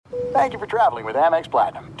Thank you for traveling with Amex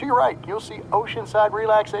Platinum. To your right, you'll see oceanside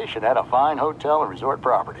relaxation at a fine hotel and resort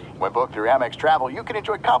property. When booked through Amex Travel, you can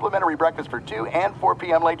enjoy complimentary breakfast for 2 and 4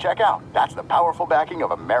 p.m. late checkout. That's the powerful backing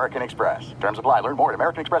of American Express. Terms apply. Learn more at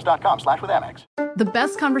americanexpress.com/withAmex. The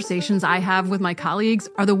best conversations I have with my colleagues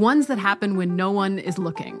are the ones that happen when no one is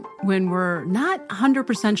looking, when we're not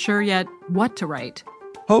 100% sure yet what to write.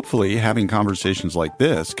 Hopefully, having conversations like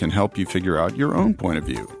this can help you figure out your own point of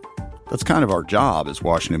view. That's kind of our job as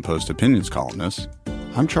Washington Post opinions columnists.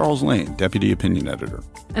 I'm Charles Lane, Deputy Opinion Editor.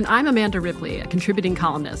 And I'm Amanda Ripley, a contributing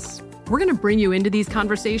columnist. We're going to bring you into these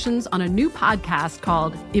conversations on a new podcast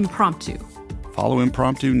called Impromptu. Follow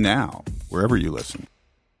Impromptu now, wherever you listen.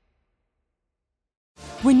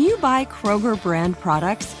 When you buy Kroger brand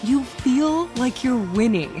products, you feel like you're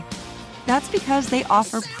winning. That's because they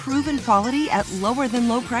offer proven quality at lower than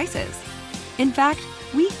low prices. In fact,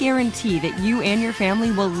 we guarantee that you and your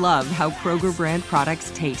family will love how Kroger brand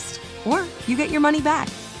products taste, or you get your money back.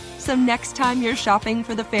 So next time you're shopping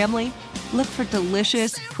for the family, look for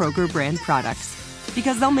delicious Kroger brand products,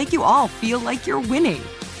 because they'll make you all feel like you're winning.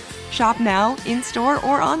 Shop now, in-store,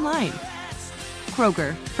 or online.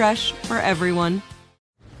 Kroger, fresh for everyone.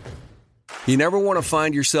 You never want to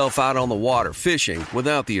find yourself out on the water fishing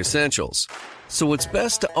without the essentials. So it's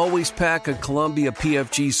best to always pack a Columbia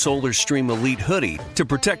PFG Solar Stream Elite hoodie to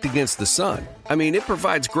protect against the sun. I mean, it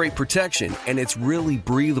provides great protection, and it's really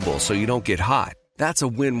breathable so you don't get hot. That's a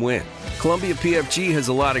win-win. Columbia PFG has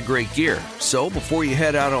a lot of great gear. So before you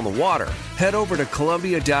head out on the water, head over to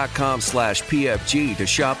Columbia.com/PFG to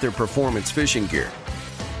shop their performance fishing gear.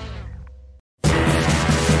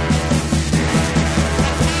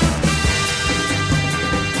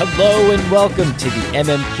 Hello and welcome to the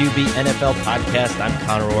MMQB NFL podcast. I'm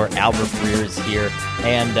Connor Orr. Albert Breer is here.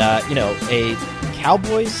 And, a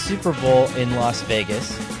Cowboys Super Bowl in Las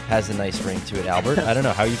Vegas has a nice ring to it, Albert. I don't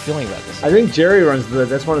know. How are you feeling about this? I think Jerry runs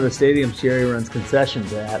that's one of the stadiums Jerry runs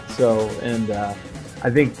concessions at. So, and I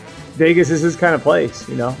think Vegas is his kind of place,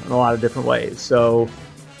 in a lot of different ways. So,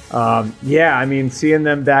 seeing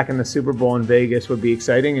them back in the Super Bowl in Vegas would be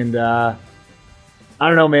exciting. And I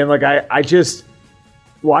don't know, man. Like, I just...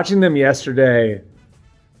 watching them yesterday,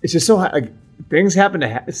 it's just so things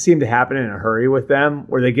seem to happen in a hurry with them,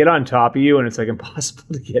 where they get on top of you and it's like impossible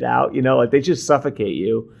to get out. Like they just suffocate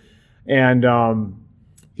you, and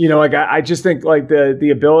I just think like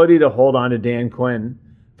the ability to hold on to Dan Quinn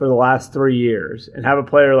for the last 3 years and have a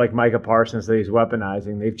player like Micah Parsons that he's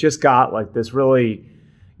weaponizing. They've just got like this really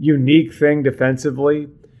unique thing defensively,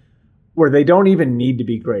 where they don't even need to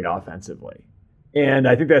be great offensively. And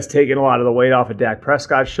I think that's taken a lot of the weight off of Dak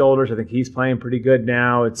Prescott's shoulders. I think he's playing pretty good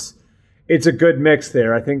now. It's a good mix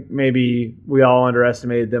there. I think maybe we all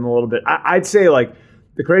underestimated them a little bit. I'd say like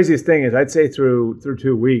the craziest thing is I'd say through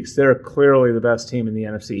 2 weeks, they're clearly the best team in the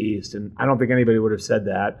NFC East. And I don't think anybody would have said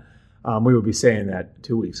that. We would be saying that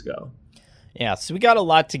 2 weeks ago. Yeah, so we got a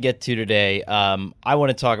lot to get to today. I want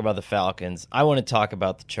to talk about the Falcons. I want to talk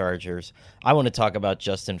about the Chargers. I want to talk about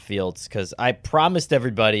Justin Fields, because I promised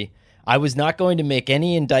everybody I was not going to make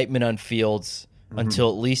any indictment on Fields until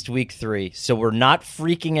at least week 3. So we're not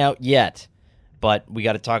freaking out yet, but we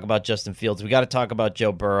got to talk about Justin Fields. We got to talk about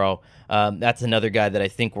Joe Burrow. That's another guy that I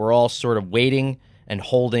think we're all sort of waiting and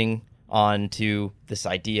holding on to this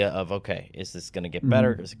idea of, okay, is this going to get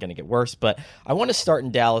better? Is it going to get worse? But I want to start in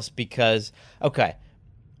Dallas because, okay,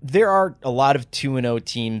 there are a lot of 2-0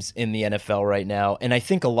 teams in the NFL right now, and I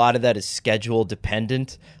think a lot of that is schedule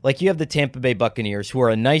dependent. Like you have the Tampa Bay Buccaneers, who are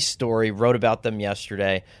a nice story, wrote about them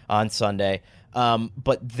yesterday on Sunday,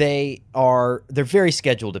 but they're very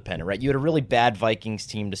schedule dependent, right? You had a really bad Vikings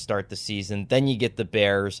team to start the season, then you get the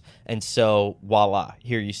Bears, and so voila,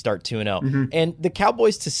 here you start 2-0. And the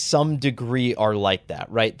Cowboys to some degree are like that,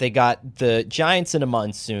 right? They got the Giants in a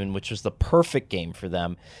monsoon, which was the perfect game for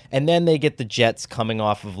them, and then they get the Jets coming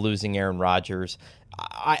off of losing Aaron Rodgers.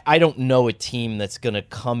 I don't know a team that's going to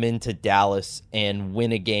come into Dallas and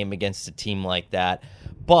win a game against a team like that,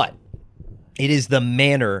 but it is the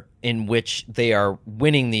manner in which they are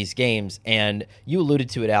winning these games. And you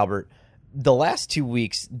alluded to it, Albert. The last 2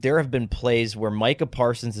 weeks, there have been plays where Micah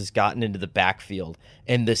Parsons has gotten into the backfield,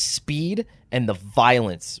 and the speed and the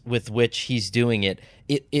violence with which he's doing it,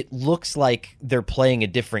 it looks like they're playing a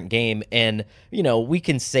different game. And, we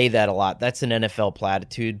can say that a lot. That's an NFL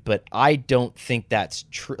platitude, but I don't think that's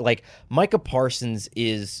true. Like, Micah Parsons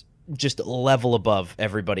is just a level above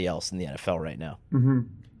everybody else in the NFL right now.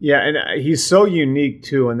 Yeah, and he's so unique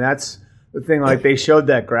too, and that's the thing. Like they showed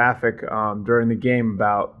that graphic during the game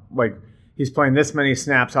about like he's playing this many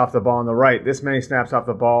snaps off the ball on the right, this many snaps off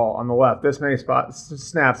the ball on the left, this many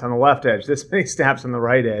snaps on the left edge, this many snaps on the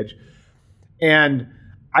right edge, and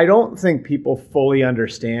I don't think people fully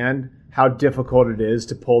understand how difficult it is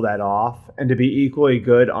to pull that off and to be equally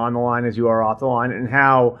good on the line as you are off the line, and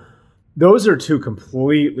how those are two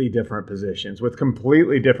completely different positions with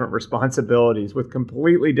completely different responsibilities, with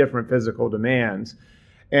completely different physical demands.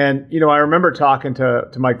 And, I remember talking to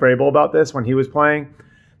Mike Vrabel about this when he was playing.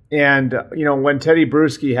 And, when Teddy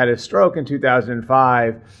Bruschi had his stroke in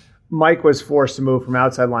 2005, Mike was forced to move from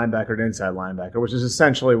outside linebacker to inside linebacker, which is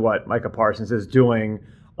essentially what Micah Parsons is doing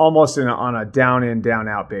almost on a down-in,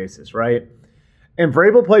 down-out basis, right? And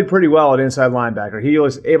Vrabel played pretty well at inside linebacker. He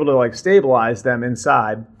was able to stabilize them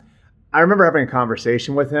inside. I remember having a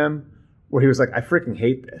conversation with him where he was like, I freaking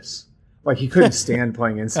hate this. He couldn't stand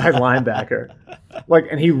playing inside linebacker.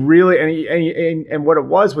 And he really, and what it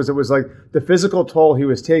was the physical toll he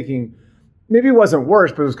was taking, maybe it wasn't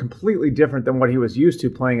worse, but it was completely different than what he was used to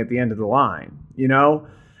playing at the end of the line,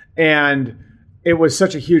 And it was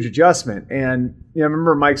such a huge adjustment. And I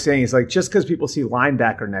remember Mike saying, he's like, just because people see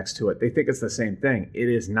linebacker next to it, they think it's the same thing. It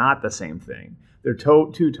is not the same thing. They're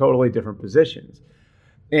two totally different positions.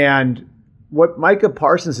 And what Micah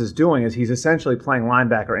Parsons is doing is he's essentially playing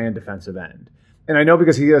linebacker and defensive end. And I know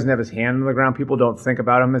because he doesn't have his hand on the ground, people don't think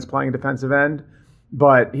about him as playing defensive end,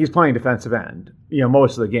 but he's playing defensive end,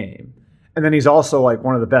 most of the game. And then he's also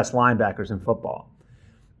one of the best linebackers in football.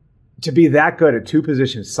 To be that good at two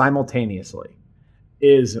positions simultaneously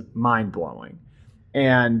is mind-blowing.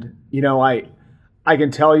 And, I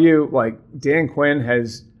can tell you, Dan Quinn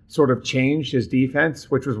has sort of changed his defense,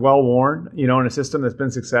 which was well-worn, in a system that's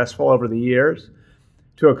been successful over the years,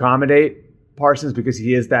 to accommodate Parsons because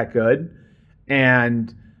he is that good.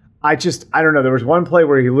 And I don't know. There was one play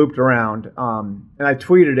where he looped around, and I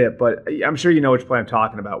tweeted it, but I'm sure you know which play I'm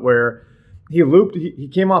talking about, where he looped. He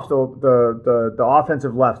came off the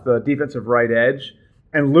offensive left, the defensive right edge,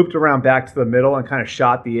 and looped around back to the middle and kind of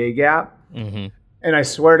shot the A gap. Mm-hmm. And I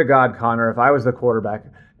swear to God, Connor, if I was the quarterback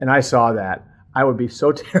and I saw that, I would be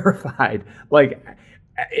so terrified.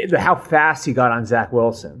 How fast he got on Zach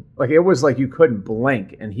Wilson. It was you couldn't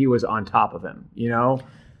blink and he was on top of him,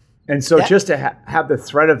 And so just to have the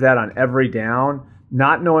threat of that on every down,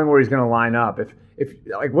 not knowing where he's going to line up, if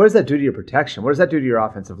what does that do to your protection? What does that do to your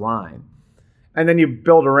offensive line? And then you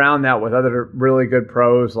build around that with other really good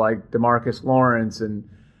pros like DeMarcus Lawrence and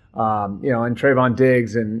and Trayvon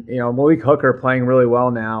Diggs and Malik Hooker playing really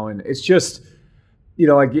well now. And it's just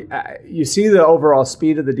you see the overall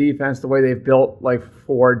speed of the defense, the way they've built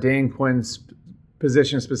for Dan Quinn's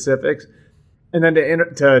position specifics. And then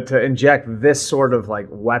to inject this sort of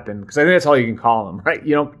weapon, because I think that's all you can call them, right?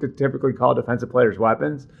 You don't typically call defensive players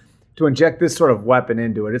weapons. To inject this sort of weapon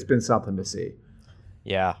into it, it's been something to see.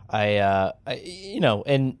 Yeah,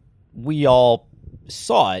 and we all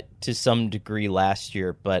saw it to some degree last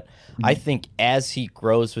year, but I think as he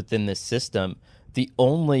grows within this system, the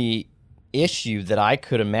only issue that I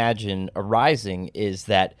could imagine arising is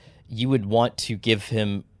that you would want to give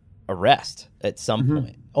him a rest at some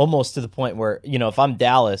point. Almost to the point where, if I'm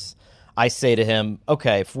Dallas, I say to him,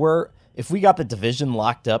 okay, if we got the division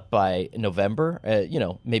locked up by November,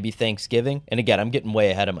 maybe Thanksgiving, and again, I'm getting way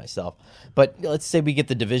ahead of myself, but let's say we get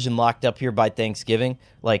the division locked up here by Thanksgiving,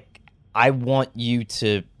 I want you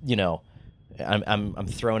to, I'm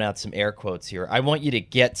throwing out some air quotes here. I want you to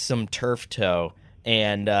get some turf toe,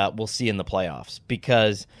 and we'll see in the playoffs,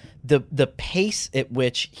 because the pace at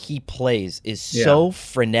which he plays is so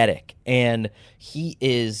frenetic, and he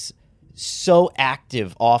is so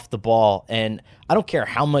active off the ball, and I don't care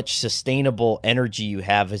how much sustainable energy you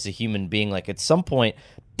have as a human being. At some point,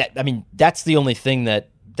 that's the only thing that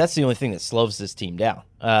slows this team down.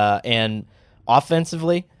 And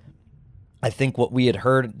offensively, I think what we had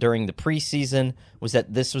heard during the preseason was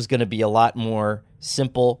that this was going to be a lot more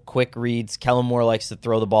simple, quick reads. Kellen Moore likes to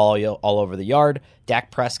throw the ball all over the yard.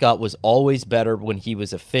 Dak Prescott was always better when he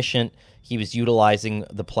was efficient. He was utilizing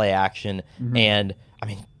the play action. And,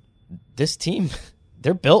 this team,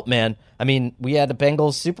 they're built, man. We had the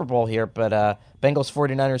Bengals Super Bowl here, but Bengals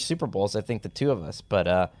 49ers Super Bowls, I think the two of us. But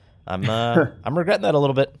I'm regretting that a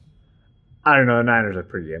little bit. I don't know. The Niners are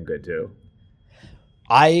pretty damn good, too.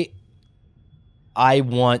 I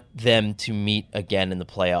want them to meet again in the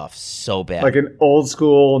playoffs so bad. Like an old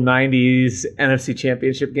school 90s NFC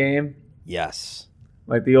Championship game? Yes.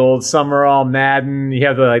 Like the old Summerall Madden. You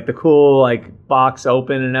have the cool box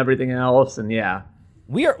open and everything else, and yeah.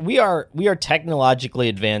 We are technologically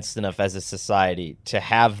advanced enough as a society to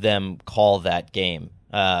have them call that game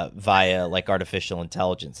via artificial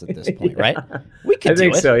intelligence at this point, right? We could do it. I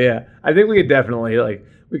think so, yeah. I think we could definitely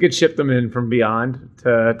we could ship them in from beyond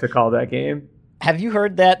to call that game. Have you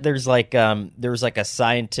heard that there was like a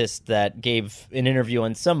scientist that gave an interview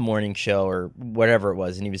on some morning show or whatever it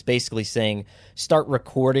was, and he was basically saying, start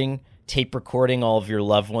tape recording all of your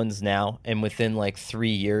loved ones now, and within like 3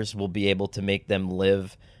 years we'll be able to make them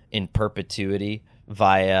live in perpetuity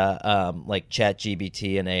via like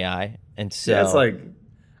ChatGPT and AI. And so it's like,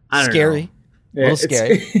 I don't scary. know. A little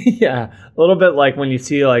scary. Yeah, a little bit like when you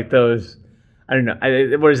see like those, I don't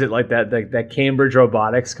know, what is it, like that Cambridge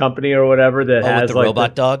robotics company or whatever that has with the like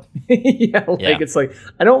robot dog? Yeah, it's like,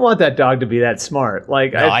 I don't want that dog to be that smart.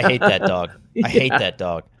 Like, no, I hate that dog. I hate that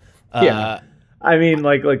dog. Yeah. I mean,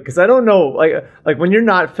 like, because I don't know, like when you're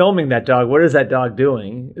not filming that dog, what is that dog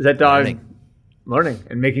doing? Is that dog learning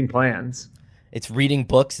and making plans? It's reading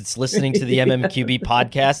books. It's listening to the MMQB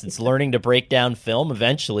podcast. It's learning to break down film.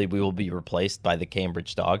 Eventually, we will be replaced by the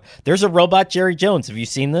Cambridge dog. There's a robot Jerry Jones. Have you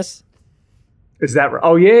seen this? Is that right?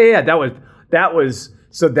 Oh, yeah. That was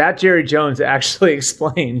so that Jerry Jones actually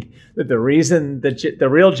explained that the reason that the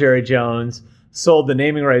real Jerry Jones sold the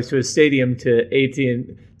naming rights to his stadium to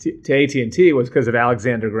AT&T was because of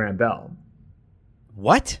Alexander Graham Bell.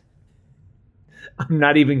 What? I'm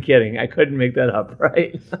not even kidding. I couldn't make that up,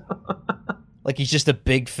 right? Like he's just a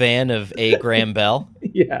big fan of A. Graham Bell?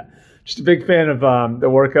 Yeah. Just a big fan of the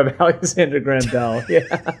work of Alexander Graham Bell. Yeah.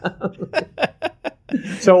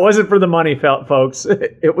 So it wasn't for the money, folks.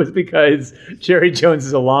 It was because Jerry Jones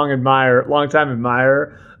is a long-time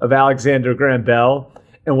admirer of Alexander Graham Bell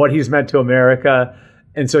and what he's meant to America.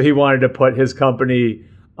 And so he wanted to put his company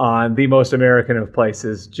on the most American of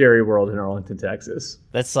places, Jerry World in Arlington, Texas.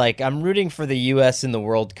 That's like, I'm rooting for the U.S. in the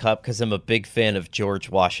World Cup because I'm a big fan of George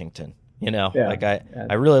Washington. You know,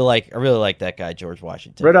 I really like that guy, George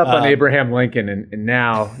Washington. Read up on Abraham Lincoln, and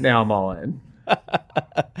now I'm all in.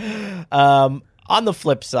 On the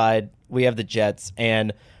flip side, we have the Jets,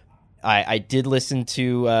 and I did listen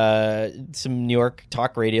to some New York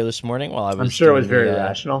talk radio this morning while I was. I'm sure it was very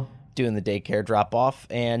rational. Doing the daycare drop off,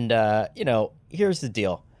 and here's the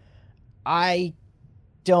deal. I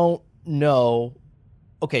don't know.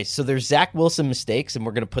 Okay, so there's Zach Wilson mistakes, and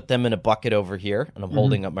we're going to put them in a bucket over here, and I'm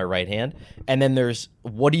holding up my right hand. And then there's,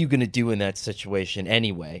 what are you going to do in that situation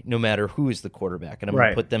anyway, no matter who is the quarterback? And I'm going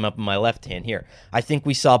to put them up in my left hand here. I think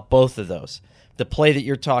we saw both of those. The play that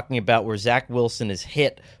you're talking about where Zach Wilson is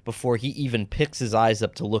hit before he even picks his eyes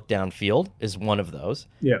up to look downfield is one of those,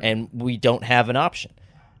 and we don't have an option.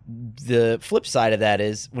 The flip side of that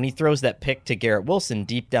is when he throws that pick to Garrett Wilson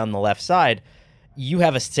deep down the left side, you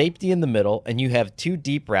have a safety in the middle, and you have two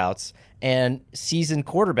deep routes, and seasoned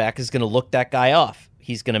quarterback is going to look that guy off.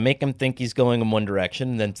 He's going to make him think he's going in one direction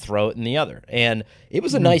and then throw it in the other. And it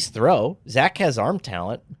was a nice throw. Zach has arm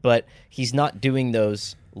talent, but he's not doing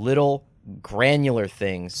those little granular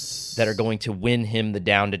things that are going to win him the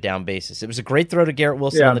down-to-down basis. It was a great throw to Garrett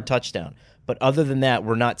Wilson on the touchdown. But other than that,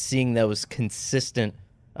 we're not seeing those consistent,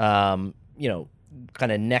 kind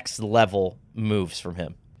of next-level moves from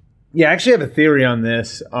him. Yeah, I actually have a theory on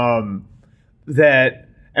this that,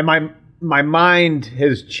 and my mind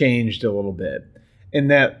has changed a little bit in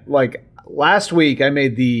that, like, last week I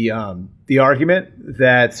made the argument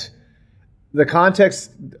that the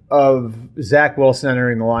context of Zach Wilson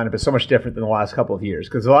entering the lineup is so much different than the last couple of years,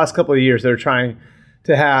 because the last couple of years they're trying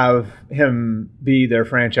to have him be their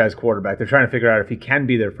franchise quarterback. They're trying to figure out if he can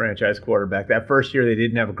be their franchise quarterback. That first year they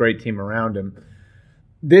didn't have a great team around him.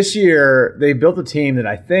 This year, they built a team that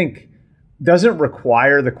I think doesn't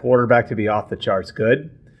require the quarterback to be off the charts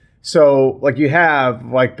good. So, like, you have,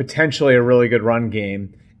 like, potentially a really good run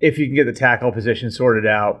game if you can get the tackle position sorted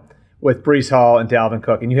out with Breece Hall and Dalvin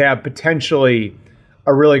Cook. And you have potentially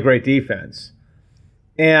a really great defense.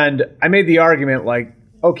 And I made the argument, like,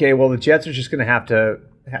 okay, well, the Jets are just going to have to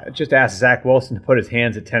just ask Zach Wilson to put his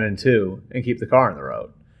hands at 10-2 and keep the car on the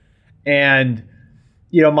road. And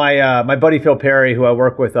my buddy Phil Perry, who I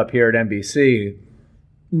work with up here at NBC,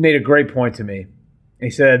 made a great point to me. He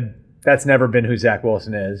said, that's never been who Zach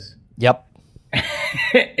Wilson is. Yep.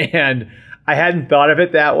 And I hadn't thought of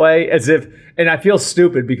it that way, and I feel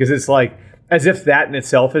stupid because it's like, as if that in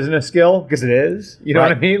itself isn't a skill, because it is. You know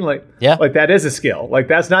what I mean? Like that is a skill. Like,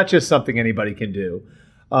 that's not just something anybody can do.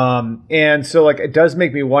 And so, like, it does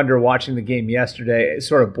make me wonder, watching the game yesterday, it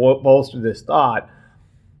sort of bolstered this thought.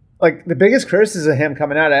 Like, the biggest criticism of him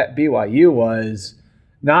coming out at BYU was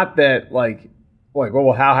not that,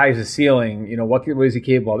 well, how high is his ceiling? What is he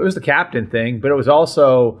capable of? It was the captain thing, but it was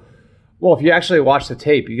also, well, if you actually watch the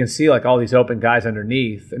tape, you can see, like, all these open guys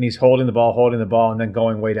underneath, and he's holding the ball, and then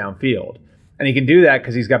going way downfield. And he can do that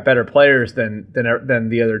because he's got better players than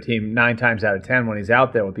the other team 9 times out of 10 when he's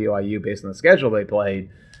out there with BYU based on the schedule they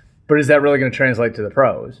played. But is that really going to translate to the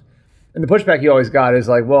pros? And the pushback you always got is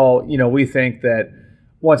like, well, we think that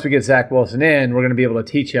once we get Zach Wilson in, we're going to be able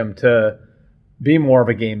to teach him to be more of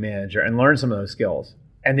a game manager and learn some of those skills.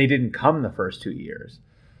 And they didn't come the first 2 years.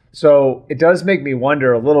 So it does make me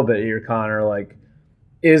wonder a little bit here, Connor, like,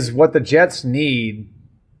 is what the Jets need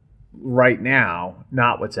right now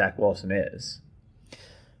not what Zach Wilson is?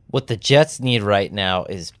 What the Jets need right now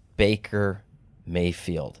is Baker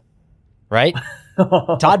Mayfield, right?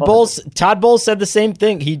 Todd Bowles said the same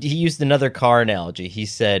thing. He used another car analogy. He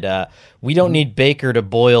said, we don't need Baker to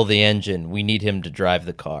boil the engine. We need him to drive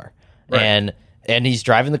the car. Right. And he's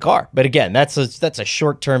driving the car. But again, that's a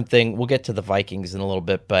short-term thing. We'll get to the Vikings in a little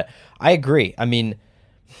bit, but I agree. I mean,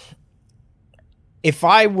 if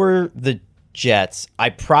I were the Jets, I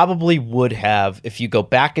probably would have, if you go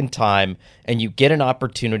back in time and you get an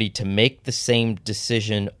opportunity to make the same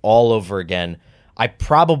decision all over again, I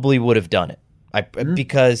probably would have done it.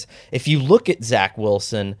 Because if you look at Zach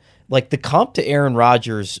Wilson, like the comp to Aaron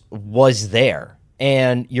Rodgers was there,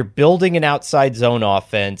 and you're building an outside zone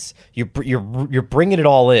offense. You're bringing it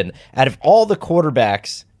all in. Out of all the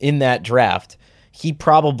quarterbacks in that draft, he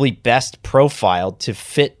probably best profiled to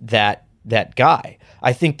fit that guy.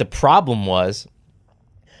 I think the problem was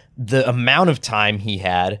the amount of time he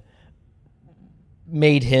had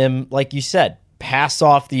made him, like you said, pass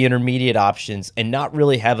off the intermediate options and not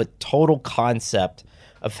really have a total concept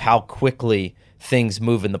of how quickly things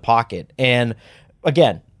move in the pocket. And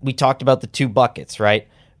again, we talked about the two buckets, right?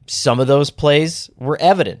 Some of those plays were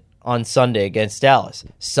evident on Sunday against Dallas.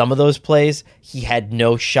 Some of those plays, he had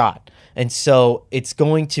no shot. And so it's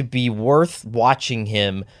going to be worth watching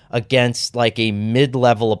him against like a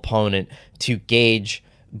mid-level opponent to gauge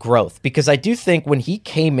growth. Because I do think when he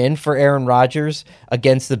came in for Aaron Rodgers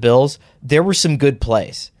against the Bills, there were some good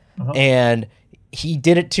plays. And he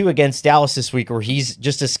did it too against Dallas this week where he's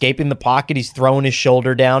just escaping the pocket. He's throwing his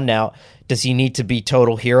shoulder down. Now, does he need to be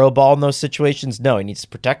total hero ball in those situations? No, he needs to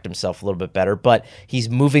protect himself a little bit better. But he's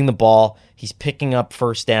moving the ball. He's picking up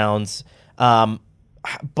first downs.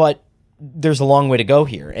 But there's a long way to go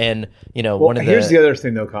here. And, here's the other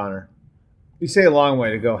thing, though, Connor. You say a long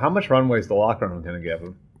way to go. How much runway is the locker room going to give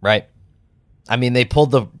him? Right. I mean, they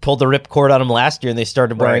pulled the ripcord on him last year, and they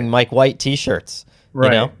started wearing Mike White T-shirts.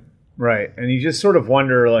 Right. Right. And you just sort of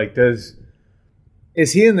wonder, like, is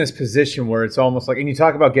he in this position where it's almost like, and you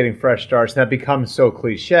talk about getting fresh starts, and that becomes so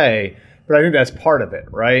cliche, but I think that's part of it,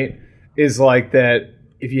 right? Is like that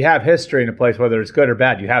if you have history in a place, whether it's good or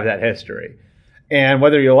bad, you have that history. And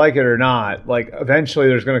whether you like it or not, like eventually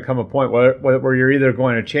there's going to come a point where you're either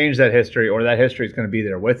going to change that history or that history is going to be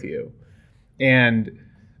there with you. And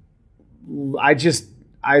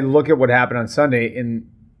I look at what happened on Sunday and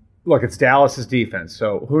look, it's Dallas's defense.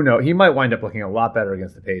 So who knows? He might wind up looking a lot better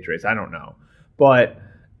against the Patriots. I don't know. But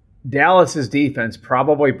Dallas's defense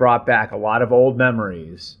probably brought back a lot of old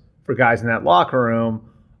memories for guys in that locker room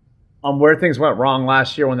on where things went wrong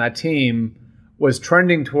last year when that team was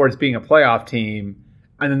trending towards being a playoff team,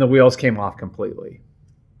 and then the wheels came off completely.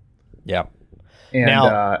 Yeah. And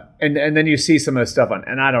now, and then you see some of the stuff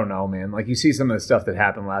and I don't know, man. Like you see some of the stuff that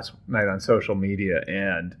happened last night on social media,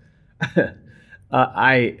 and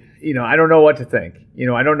I don't know what to think.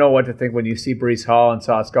 I don't know what to think when you see Breece Hall and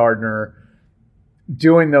Sauce Gardner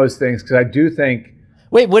doing those things, because I do think.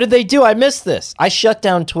 Wait, what did they do? I missed this. I shut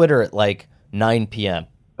down Twitter at like 9 p.m.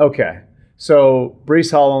 Okay. So Breece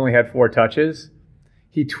Hall only had 4 touches.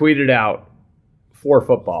 He tweeted out 4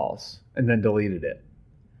 footballs and then deleted it.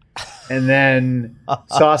 And then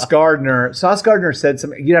Sauce Gardner said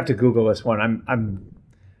something. You'd have to Google this one. I'm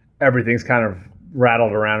everything's kind of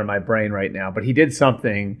rattled around in my brain right now. But he did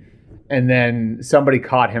something, and then somebody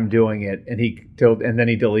caught him doing it, and then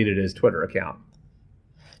he deleted his Twitter account.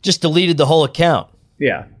 Just deleted the whole account.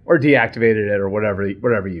 Yeah, or deactivated it, or whatever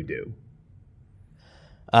you do.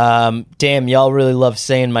 Damn, y'all really love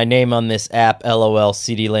saying my name on this app. LOL,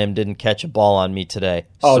 CeeDee Lamb didn't catch a ball on me today.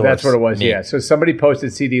 Oh, source, that's what it was. Me. Yeah. So somebody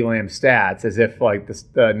posted CeeDee Lamb stats as if like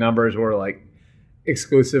the numbers were like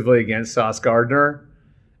exclusively against Sauce Gardner,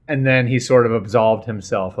 and then he sort of absolved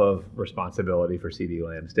himself of responsibility for CeeDee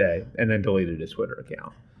Lamb's day, and then deleted his Twitter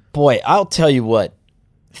account. Boy, I'll tell you what.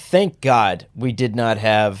 Thank God we did not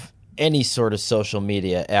have any sort of social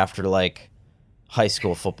media after like high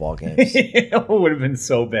school football games. It would have been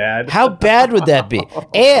so bad. How bad would that be?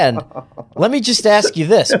 And let me just ask you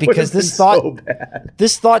this, because this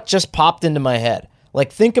thought just popped into my head.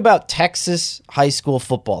 Like, think about Texas high school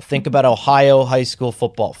football. Think about Ohio high school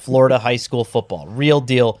football, Florida high school football. Real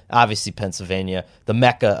deal. Obviously, Pennsylvania, the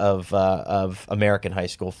mecca of American high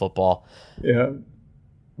school football. Yeah.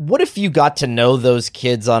 What if you got to know those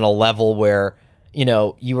kids on a level where,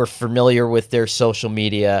 you were familiar with their social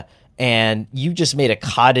media, and you just made a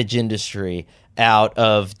cottage industry out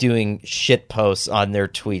of doing shit posts on their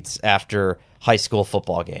tweets after high school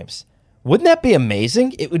football games. Wouldn't that be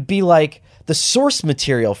amazing? It would be like the source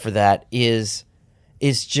material for that is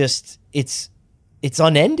just it's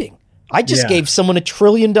unending. I just gave someone $1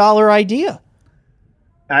 trillion idea.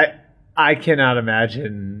 I cannot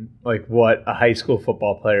imagine like what a high school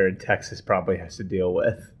football player in Texas probably has to deal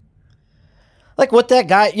with. Like what that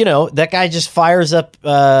guy just fires up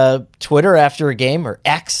Twitter after a game, or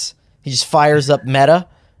X. He just fires up Meta,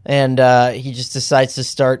 and he just decides to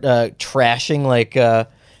start trashing like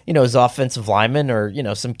his offensive lineman,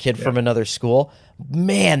 or some kid from another school.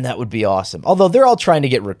 Man, that would be awesome. Although they're all trying to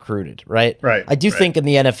get recruited, right? Right. I do think in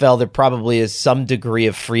the NFL there probably is some degree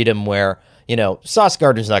of freedom where Sauce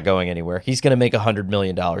Gardner's not going anywhere. He's going to make $100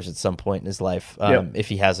 million at some point in his life if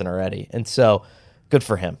he hasn't already, and so good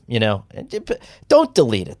for him. Don't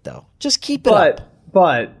delete it though. Just keep it up.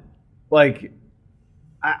 But like,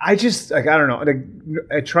 I just like I don't know.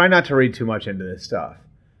 I try not to read too much into this stuff,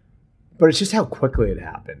 but it's just how quickly it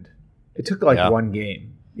happened. It took like one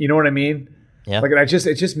game. You know what I mean? Yeah. Like, it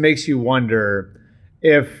just makes you wonder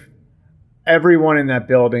if everyone in that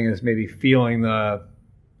building is maybe feeling the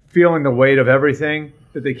weight of everything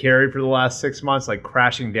that they carried for the last 6 months, like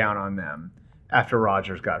crashing down on them after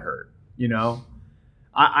Rodgers got hurt.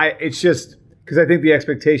 It's just because I think the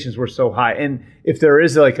expectations were so high, and if there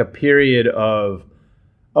is like a period of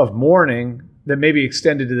mourning that maybe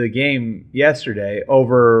extended to the game yesterday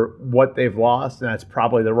over what they've lost, and that's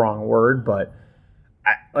probably the wrong word, but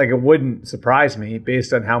it wouldn't surprise me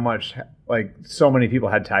based on how much like so many people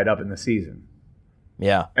had tied up in the season.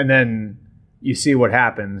 Yeah. And then you see what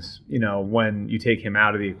happens, when you take him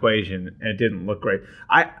out of the equation, and it didn't look great.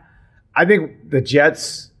 I think the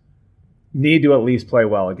Jets need to at least play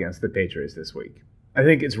well against the Patriots this week. I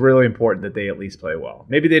think it's really important that they at least play well.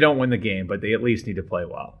 Maybe they don't win the game, but they at least need to play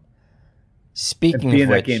well. Speaking and be of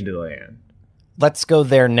in which, that game to the end. Let's go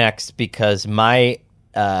there next, because my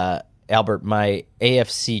Albert, my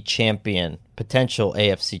AFC champion, potential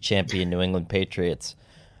AFC champion New England Patriots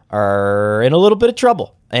are in a little bit of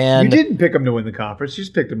trouble. And you didn't pick them to win the conference. You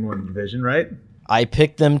just picked them to win the division, right? I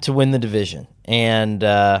picked them to win the division. And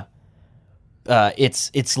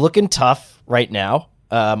it's looking tough right now.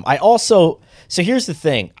 So here's the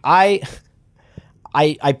thing. I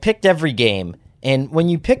picked every game. And when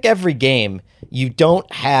you pick every game, you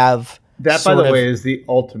don't have that, by the way, is the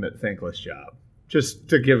ultimate thankless job. Just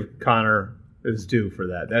to give Connor his due for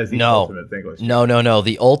that. That is the ultimate thankless job. No.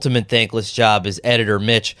 The ultimate thankless job is editor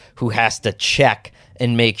Mitch, who has to check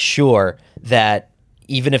and make sure that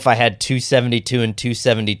even if I had 272 and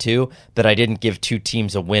 272, that I didn't give two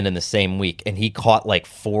teams a win in the same week. And he caught like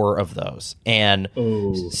 4 of those. And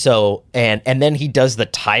so and then he does the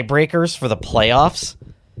tiebreakers for the playoffs.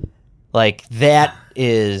 Like, that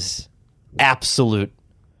is absolute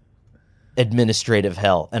administrative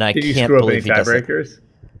hell, and I can't believe he does it. Tiebreakers?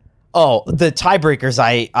 Oh, the tiebreakers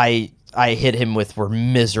I hit him with were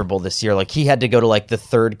miserable this year. Like, he had to go to like the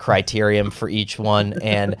 3rd criterion for each one,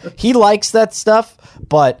 and he likes that stuff,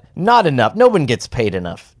 but not enough. No one gets paid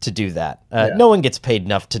enough to do that. No one gets paid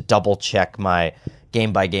enough to double check my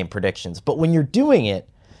game by game predictions. But when you're doing it,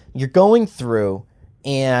 you're going through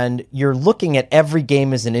and you're looking at every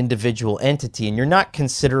game as an individual entity, and you're not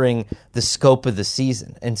considering the scope of the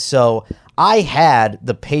season. And so I had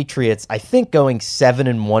the Patriots, I think, going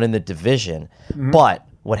 7-1 in the division. But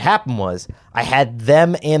what happened was I had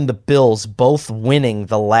them and the Bills both winning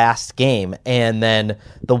the last game. And then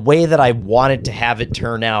the way that I wanted to have it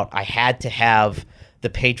turn out, I had to have the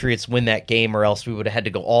Patriots win that game, or else we would have had to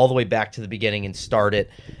go all the way back to the beginning and start it.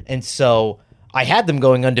 And so I had them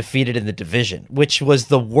going undefeated in the division, which was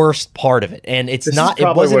the worst part of it. And this is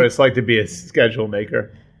probably what it's like to be a schedule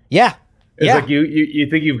maker. Yeah. It's like you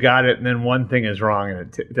think you've got it, and then one thing is wrong,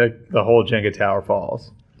 and the whole Jenga tower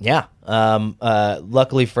falls. Yeah.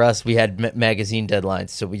 Luckily for us, we had magazine deadlines,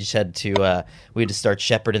 so we just had to start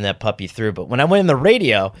shepherding that puppy through. But when I went on the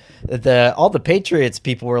radio, all the Patriots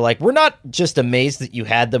people were like, "We're not just amazed that you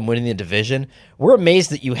had them winning the division. We're amazed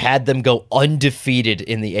that you had them go undefeated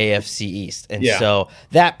in the AFC East." And so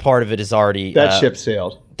that part of it is already ship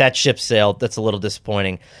sailed. That ship sailed. That's a little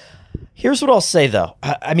disappointing. Here's what I'll say, though.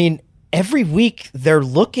 I mean, every week they're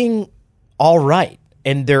looking all right,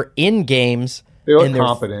 and they're in games. They look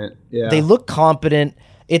competent. Yeah. They look competent.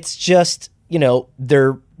 It's just,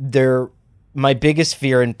 they're my biggest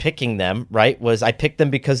fear in picking them, right, was I picked them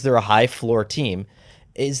because they're a high floor team,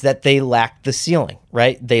 is that they lack the ceiling,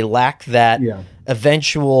 right? They lack that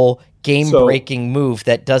eventual game-breaking move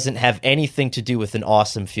that doesn't have anything to do with an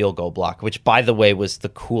awesome field goal block, which, by the way, was the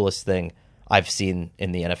coolest thing I've seen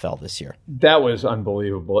in the NFL this year. That was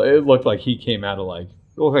unbelievable. It looked like he came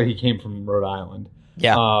from Rhode Island.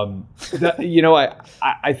 Yeah.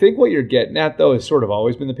 I think what you're getting at, though, has sort of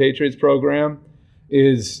always been the Patriots program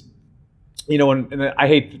is, and I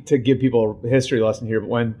hate to give people a history lesson here, but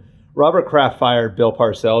when Robert Kraft fired Bill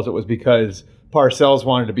Parcells, it was because Parcells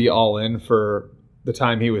wanted to be all in for the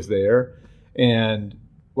time he was there. And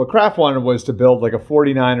what Kraft wanted was to build like a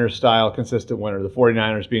 49ers style consistent winner, the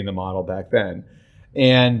 49ers being the model back then.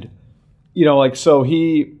 And, what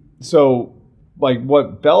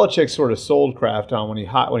Belichick sort of sold Kraft on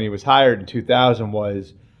when he was hired in 2000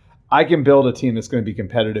 was, I can build a team that's going to be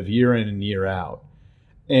competitive year in and year out.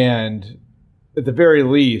 And at the very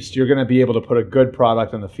least, you're going to be able to put a good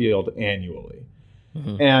product on the field annually.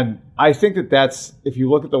 Mm-hmm. And I think that's, if you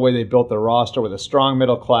look at the way they built their roster with a strong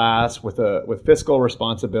middle class, with fiscal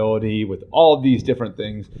responsibility, with all of these different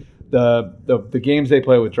things, the games they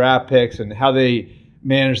play with draft picks and how they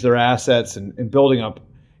manage their assets and building up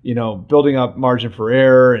margin for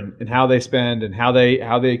error and how they spend and how they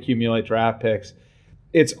accumulate draft picks,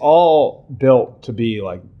 it's all built to be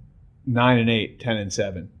like 9-8,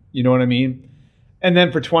 10-7. You know what I mean? And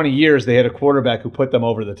then for 20 years, they had a quarterback who put them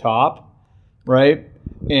over the top, right?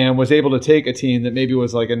 And was able to take a team that maybe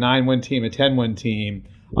was like a 9-win team, a 10-win team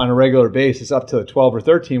on a regular basis up to a 12 or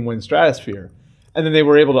 13-win stratosphere. And then they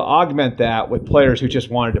were able to augment that with players who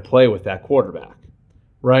just wanted to play with that quarterback,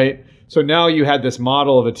 right? So now you had this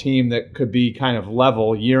model of a team that could be kind of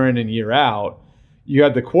level year in and year out. You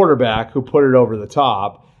had the quarterback who put it over the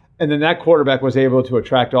top, and then that quarterback was able to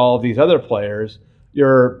attract all of these other players,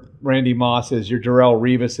 your Randy Mosses, your Darrelle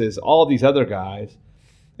Revises, all of these other guys.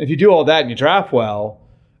 If you do all that and you draft well,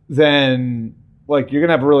 then you're going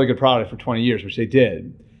to have a really good product for 20 years, which they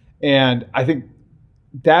did. And I think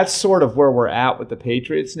that's sort of where we're at with the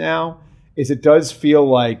Patriots now, is it does feel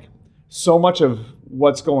like so much of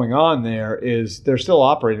what's going on there is they're still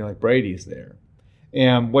operating like Brady's there.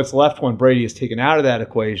 And what's left when Brady is taken out of that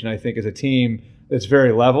equation, I think, is a team that's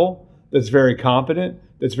very level, that's very competent,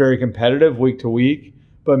 that's very competitive week to week,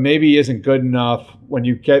 but maybe isn't good enough when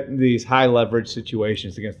you get in these high leverage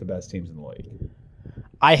situations against the best teams in the league.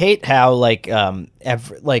 I hate how like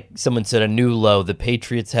someone said a new low. The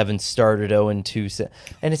Patriots haven't started 0-2,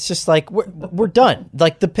 and it's just like we're done.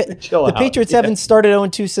 Like the Patriots haven't started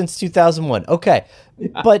 0-2 since 2001. Okay,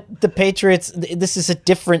 but the Patriots. This is a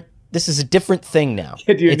different thing now.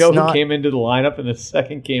 Yeah, do you know who came into the lineup in the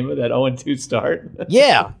second game of that 0-2 start?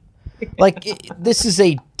 Yeah. This is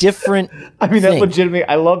a different thing. That legitimately,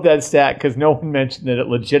 I love that stat because no one mentioned that it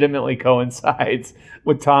legitimately coincides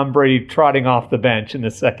with Tom Brady trotting off the bench in the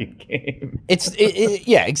second game.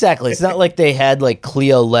 Yeah, exactly. It's not like they had like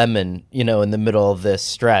Cleo Lemon, in the middle of this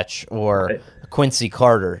stretch, or Quincy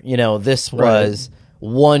Carter. This was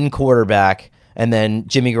one quarterback, and then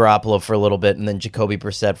Jimmy Garoppolo for a little bit, and then Jacoby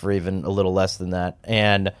Brissett for even a little less than that.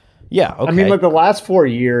 And yeah, okay. The last 4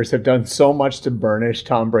 years have done so much to burnish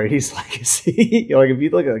Tom Brady's legacy. If you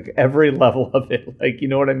look at every level of it, you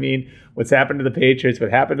know what I mean? What's happened to the Patriots, what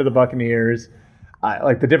happened to the Buccaneers,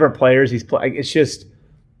 the different players he's playing.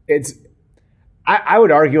 I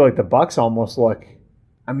would argue the Bucs almost look.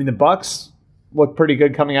 The Bucs look pretty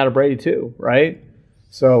good coming out of Brady too, right?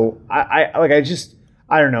 So I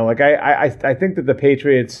don't know. I think that the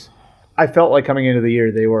Patriots. I felt like coming into the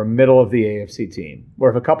year they were middle of the AFC team,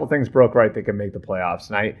 where if a couple things broke right, they could make the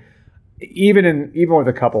playoffs. And even with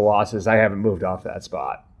a couple losses, I haven't moved off that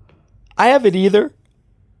spot. I haven't either.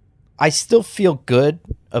 I still feel good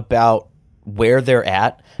about where they're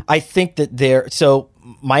at. I think that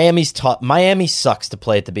Miami sucks to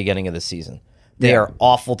play at the beginning of the season. They are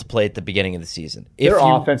awful to play at the beginning of the season. Their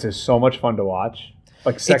offense is so much fun to watch.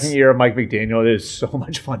 Second year of Mike McDaniel, it is so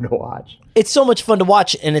much fun to watch. It's so much fun to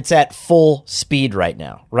watch, and it's at full speed right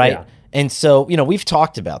now, right? Yeah. And so, we've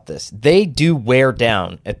talked about this. They do wear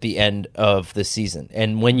down at the end of the season,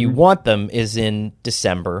 and when you want them is in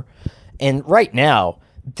December. And right now,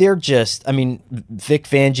 they're just, Vic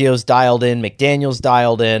Fangio's dialed in, McDaniel's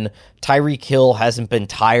dialed in, Tyreek Hill hasn't been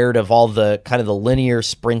tired of all the kind of the linear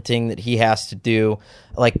sprinting that he has to do.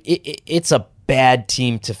 It's a bad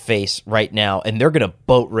team to face right now, and they're going to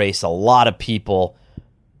boat race a lot of people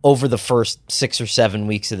over the first 6 or 7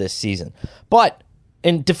 weeks of this season.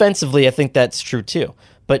 And defensively, I think that's true too.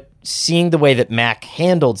 But seeing the way that Mac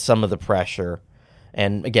handled some of the pressure,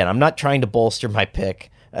 and again, I'm not trying to bolster my pick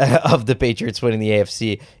of the Patriots winning the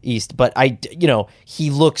AFC East, but he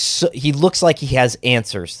looks like he has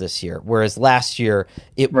answers this year, whereas last year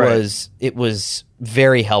it was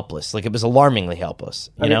very helpless. It was alarmingly helpless.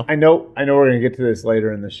 I know we're going to get to this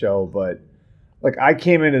later in the show, but I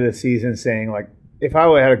came into the season saying if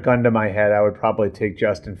I had a gun to my head, I would probably take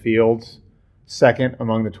Justin Fields second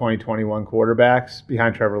among the 2021 quarterbacks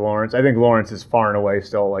behind Trevor Lawrence. I think Lawrence is far and away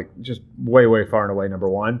still, like, just way, way far and away number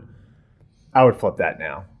one. I would flip that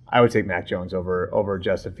now. I would take Mac Jones over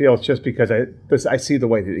Justin Fields just because I see the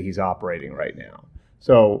way that he's operating right now.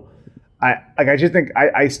 So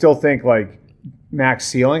I still think like Mac's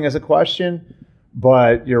ceiling is a question,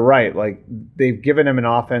 but you're right. Like, they've given him an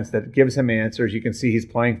offense that gives him answers. You can see he's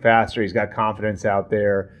playing faster. He's got confidence out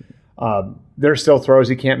there. There's still throws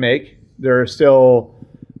he can't make. There's still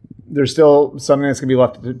something that's going to be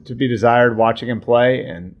left to be desired watching him play.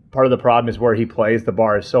 And part of the problem is where he plays, the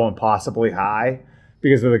bar is so impossibly high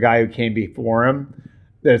because of the guy who came before him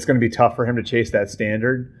that it's going to be tough for him to chase that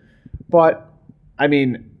standard. But, I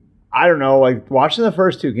mean, I don't know. Like, watching the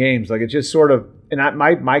first two games, like, it just sort of – and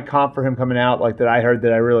my comp for him coming out, like, that I heard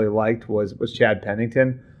that I really liked was Chad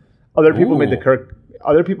Pennington. Other people made the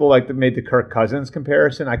Kirk Cousins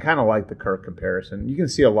comparison. I kind of like the Kirk comparison. You can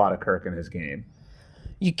see a lot of Kirk in his game.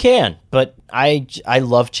 You can, but I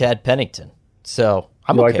love Chad Pennington, so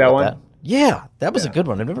I'm okay like that with one? that. Yeah, that was a good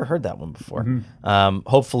one. I've never heard that one before. Mm-hmm.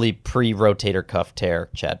 Hopefully, pre-rotator cuff tear,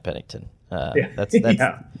 Chad Pennington. That's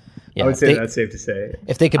yeah. I would say that's safe to say.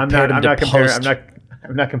 If they compared him to post,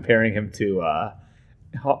 I'm not comparing him to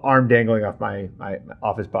arm dangling off my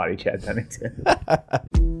off his body, Chad Pennington.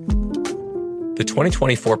 The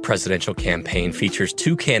 2024 presidential campaign features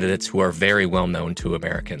two candidates who are very well known to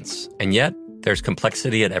Americans. And yet, there's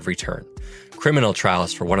complexity at every turn. Criminal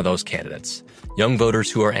trials for one of those candidates. Young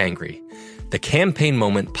voters who are angry. The Campaign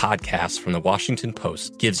Moment podcast from the Washington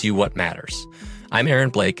Post gives you what matters. I'm Aaron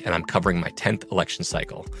Blake, and I'm covering my 10th election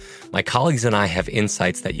cycle. My colleagues and I have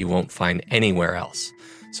insights that you won't find anywhere else.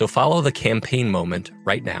 So follow The Campaign Moment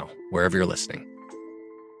right now, wherever you're listening.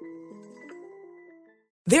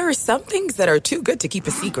 There are some things that are too good to keep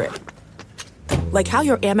a secret. Like how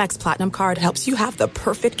your Amex Platinum card helps you have the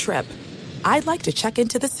perfect trip. I'd like to check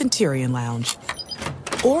into the Centurion Lounge.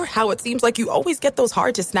 Or how it seems like you always get those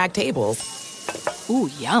hard-to-snag tables. Ooh,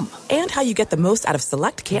 yum. And how you get the most out of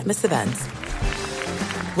select can't-miss events.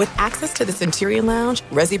 With access to the Centurion Lounge,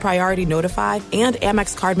 Resi Priority Notified, and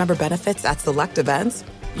Amex card member benefits at select events,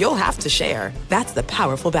 you'll have to share. That's the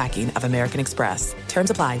powerful backing of American Express. Terms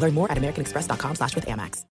apply. Learn more at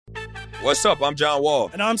americanexpress.com/withAmex. What's up? I'm John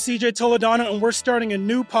Wall. And I'm CJ Toledano, and we're starting a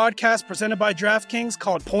new podcast presented by DraftKings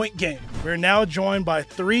called Point Game. We're now joined by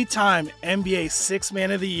three-time NBA Sixth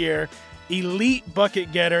Man of the Year, elite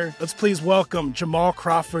bucket getter. Let's please welcome Jamal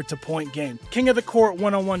Crawford to Point Game. King of the Court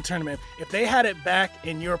one-on-one tournament. If they had it back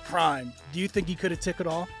in your prime, do you think you could have took it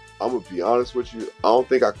all? I'm going to be honest with you. I don't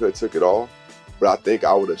think I could have took it all, but I think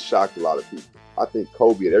I would have shocked a lot of people. I think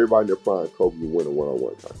Kobe and everybody in their prime, Kobe would win a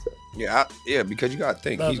one-on-one contest. Yeah, because you got to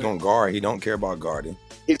think, he's going to guard. He don't care about guarding.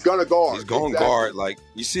 He's going to guard. He's going to guard. Like,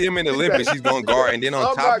 you see him in the Olympics, he's going to guard. And then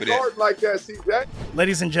on top of that. Like that, see that?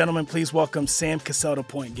 Ladies and gentlemen, please welcome Sam Cassell to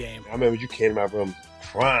Point Game. I remember you came to my room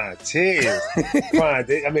crying, tears,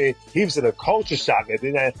 crying. I mean, he was in a culture shock. And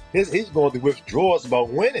then he's going through withdrawals about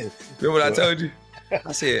winning. Remember what I told you?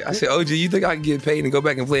 I said, OG, you think I can get paid and go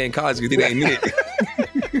back and play in college because it ain't it?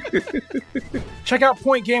 Check out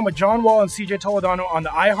Point Game with John Wall and CJ Toledano on the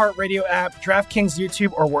iHeartRadio app, DraftKings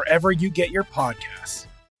YouTube, or wherever you get your podcasts.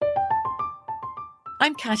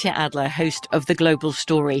 I'm Katya Adler, host of The Global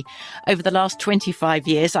Story. Over the last 25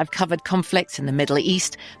 years, I've covered conflicts in the Middle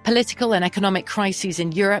East, political and economic crises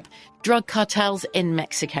in Europe, drug cartels in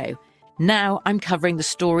Mexico. Now I'm covering the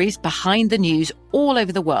stories behind the news all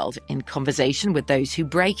over the world in conversation with those who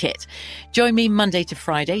break it. Join me Monday to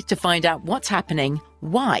Friday to find out what's happening,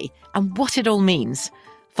 why, and what it all means.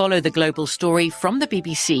 Follow The Global Story from the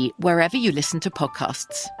BBC wherever you listen to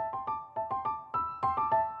podcasts.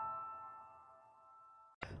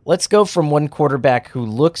 Let's go from one quarterback who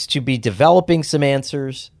looks to be developing some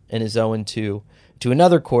answers and is 0-2 to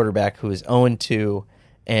another quarterback who is 0-2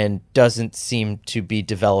 and doesn't seem to be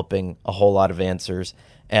developing a whole lot of answers,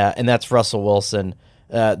 and that's Russell Wilson.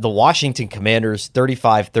 The Washington Commanders,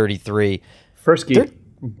 35-33. Frisky. They're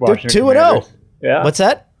 2-0. Yeah. What's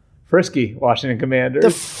that? Frisky, Washington Commanders.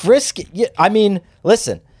 The Frisky. Yeah, I mean,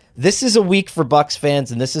 listen, this is a week for Bucs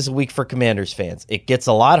fans, and this is a week for Commanders fans. It gets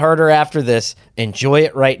a lot harder after this. Enjoy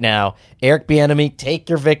it right now. Eric Bieniemy, take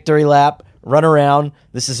your victory lap, run around.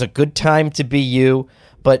 This is a good time to be you.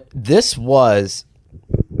 But this was...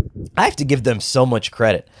 I have to give them so much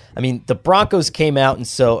credit. I mean, the Broncos came out and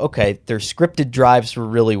their scripted drives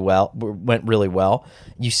went really well.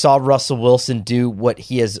 You saw Russell Wilson do what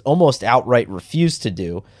he has almost outright refused to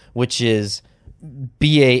do, which is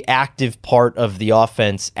be a active part of the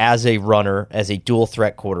offense as a runner, as a dual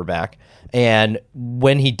threat quarterback. And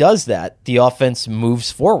when he does that, the offense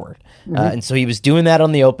moves forward. And so he was doing that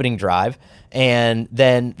on the opening drive. And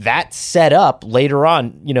then that set up later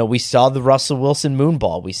on, we saw the Russell Wilson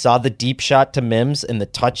moonball. We saw the deep shot to Mims and the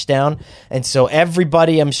touchdown. And so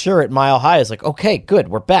everybody, I'm sure, at Mile High is like, okay, good,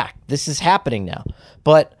 we're back. This is happening now.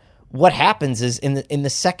 But what happens is in the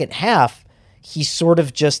second half, he sort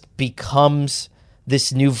of just becomes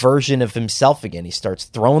this new version of himself again. He starts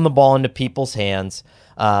throwing the ball into people's hands,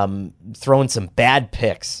 throwing some bad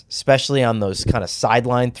picks, especially on those kind of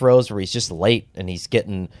sideline throws where he's just late and he's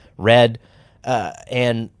getting red.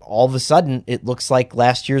 And all of a sudden, it looks like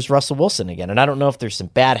last year's Russell Wilson again. And I don't know if there's some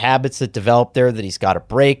bad habits that develop there that he's got to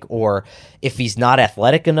break, or if he's not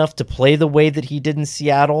athletic enough to play the way that he did in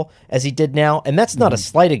Seattle as he did now. And that's not a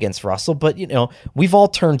slight against Russell, but, we've all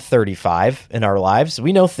turned 35 in our lives.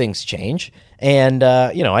 We know things change. And,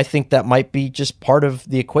 I think that might be just part of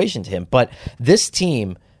the equation to him. But this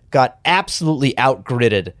team got absolutely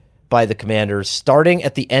outgritted by the Commanders, starting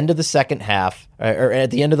at the end of the second half, or at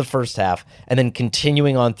the end of the first half, and then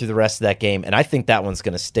continuing on through the rest of that game. And I think that one's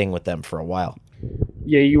going to sting with them for a while.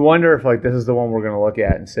 Yeah, you wonder if this is the one we're going to look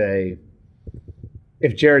at and say,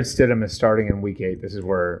 if Jared Stidham is starting in Week 8, this is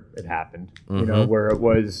where it happened. Where it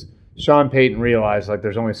was Sean Payton realized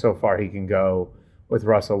there's only so far he can go with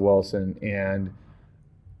Russell Wilson, and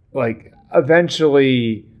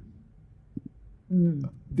eventually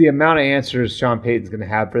the amount of answers Sean Payton's going to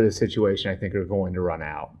have for this situation, I think, are going to run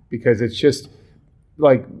out, because it's just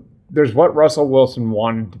there's what Russell Wilson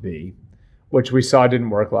wanted to be, which we saw didn't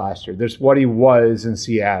work last year. There's what he was in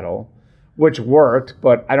Seattle, which worked,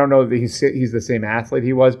 but I don't know that he's the same athlete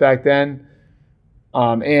he was back then.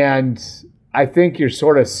 And I think you're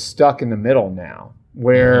sort of stuck in the middle now,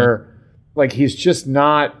 where he's just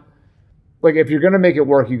not if you're going to make it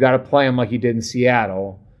work, you got to play him like he did in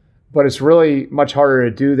Seattle. But it's really much harder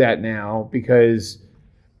to do that now, because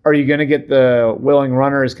are you going to get the willing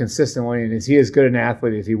runners consistently, and is he as good an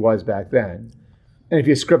athlete as he was back then? And if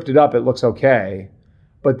you script it up, it looks okay.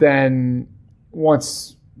 But then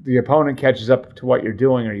once the opponent catches up to what you're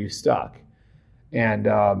doing, are you stuck? And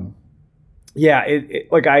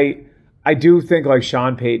I do think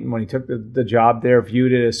Sean Payton, when he took the job there,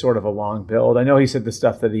 viewed it as sort of a long build. I know he said the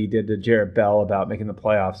stuff that he did to Jarrett Bell about making the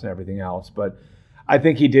playoffs and everything else, but I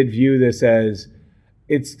think he did view this as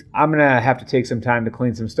I'm going to have to take some time to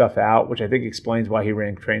clean some stuff out, which I think explains why he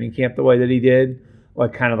ran training camp the way that he did,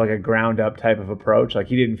 kind of a ground up type of approach.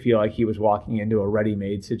 He didn't feel like he was walking into a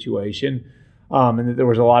ready-made situation, and that there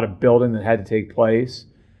was a lot of building that had to take place.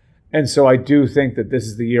 And so I do think that this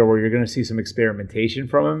is the year where you're going to see some experimentation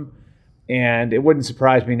from him. And it wouldn't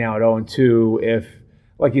surprise me now at 0-2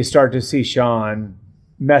 if you start to see Sean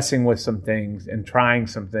messing with some things and trying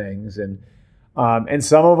some things, and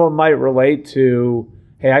some of them might relate to,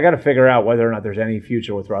 hey, I got to figure out whether or not there's any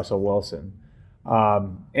future with Russell Wilson.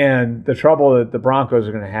 And the trouble that the Broncos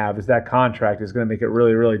are going to have is that contract is going to make it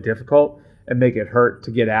really, really difficult and make it hurt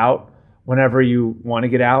to get out whenever you want to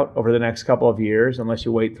get out over the next couple of years, unless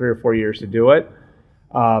you wait 3 or 4 years to do it.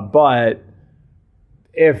 But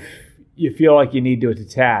if you feel like you need to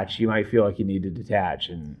detach, you might feel like you need to detach.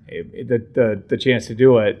 And the chance to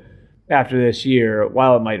do it after this year,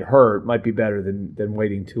 while it might hurt, might be better than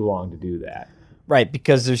waiting too long to do that. Right,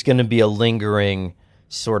 because there's going to be a lingering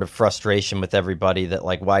sort of frustration with everybody that,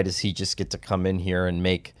 why does he just get to come in here and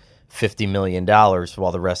make $50 million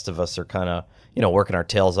while the rest of us are kind of, working our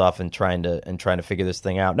tails off and trying to figure this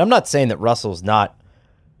thing out. And I'm not saying that Russell's not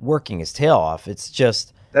working his tail off. It's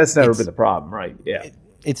just that's never been the problem, right? Yeah.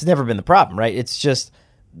 It's never been the problem, right? It's just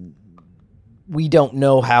we don't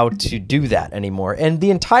know how to do that anymore. And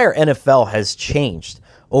the entire NFL has changed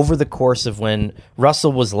over the course of when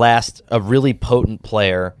Russell was last a really potent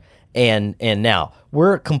player and now.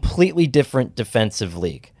 We're a completely different defensive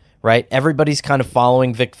league, right? Everybody's kind of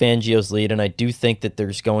following Vic Fangio's lead, and I do think that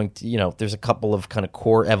there's going to, there's a couple of kind of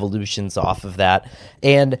core evolutions off of that.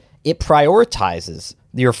 And it prioritizes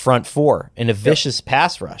your front four in a vicious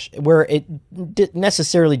pass rush, where it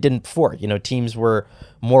necessarily didn't before. Teams were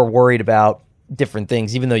more worried about different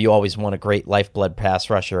things, even though you always want a great lifeblood pass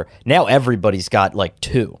rusher. Now everybody's got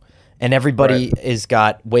two, and everybody has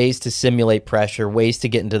got ways to simulate pressure, ways to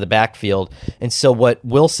get into the backfield. And so what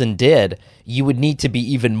Wilson did, you would need to be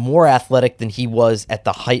even more athletic than he was at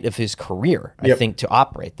the height of his career, I think, to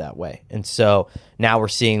operate that way. And so now we're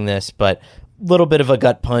seeing this, but a little bit of a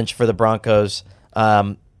gut punch for the Broncos.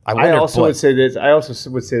 I also would say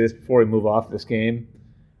this before we move off this game.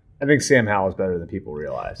 I think Sam Howell is better than people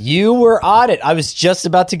realize. You were on it. I was just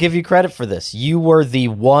about to give you credit for this. You were the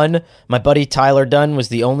one. My buddy Tyler Dunn was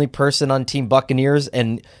the only person on Team Buccaneers,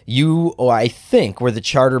 and you, I think, were the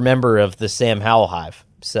charter member of the Sam Howell Hive.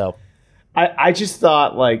 So I just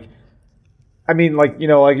thought,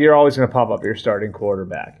 you're always going to pop up your starting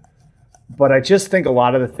quarterback. But I just think a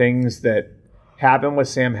lot of the things that happened with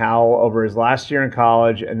Sam Howell over his last year in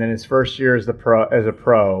college and then his first year as a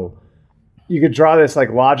pro, you could draw this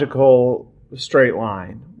logical straight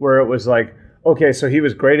line where it was okay, so he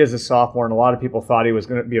was great as a sophomore and a lot of people thought he was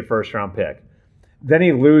going to be a first round pick. Then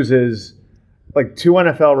he loses two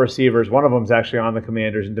NFL receivers. One of them's actually on the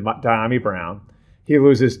Commanders in Diami Brown. He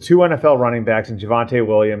loses 2 NFL running backs in Javonte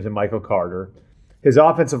Williams and Michael Carter. His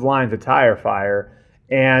offensive line's a tire fire.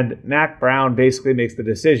 And Mac Brown basically makes the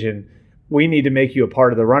decision, we need to make you a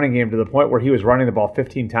part of the running game, to the point where he was running the ball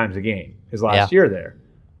 15 times a game his last year there.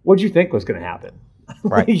 What did you think was going to happen?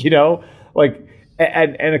 Right.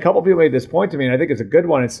 And a couple people made this point to me, and I think it's a good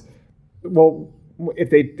one. It's, well,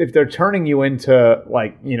 if they're turning you into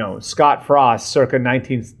Scott Frost circa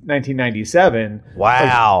 1997.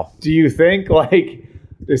 Wow. Do you think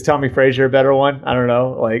is Tommy Frazier a better one? I don't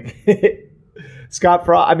know. Scott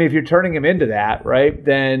Frost. I mean, if you're turning him into that, right,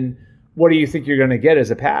 then what do you think you're going to get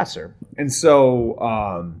as a passer? And so,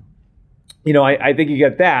 I think you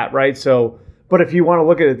get that, right? So. But if you want to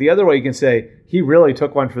look at it the other way, you can say he really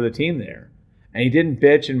took one for the team there. And he didn't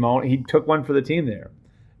bitch and moan. He took one for the team there.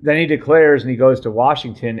 Then he declares and he goes to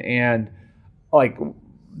Washington. And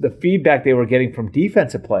the feedback they were getting from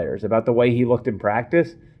defensive players about the way he looked in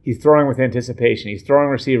practice, he's throwing with anticipation. He's throwing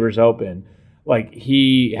receivers open.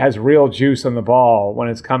 He has real juice on the ball when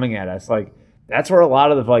it's coming at us. That's where a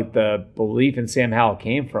lot of the belief in Sam Howell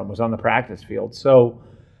came from, was on the practice field. So,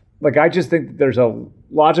 I just think that there's a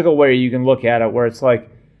logical way you can look at it where it's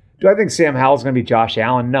do I think Sam Howell's going to be Josh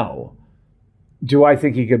Allen? No. Do I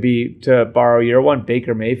think he could be, to borrow your one,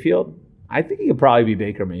 Baker Mayfield? I think he could probably be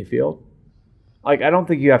Baker Mayfield. I don't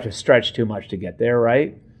think you have to stretch too much to get there,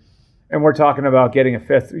 right? And we're talking about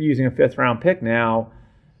using a fifth round pick now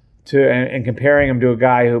and comparing him to a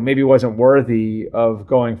guy who maybe wasn't worthy of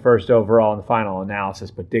going first overall in the final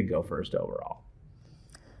analysis, but did go first overall.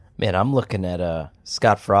 Man, I'm looking at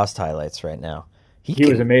Scott Frost highlights right now. He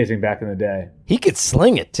was amazing back in the day. He could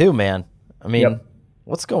sling it too, man. I mean,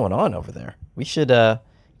 What's going on over there? We should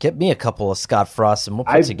get me a couple of Scott Frosts and we'll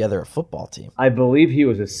put together a football team. I believe he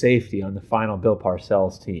was a safety on the final Bill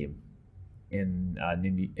Parcells team in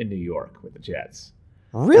New York with the Jets.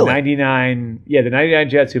 Really? The 99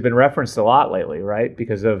 Jets, who've been referenced a lot lately, right?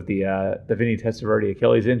 Because of the Vinny Testaverde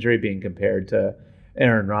Achilles injury being compared to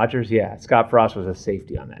Aaron Rodgers. Yeah, Scott Frost was a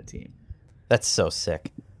safety on that team. That's so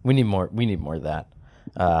sick. We need more of that.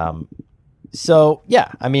 So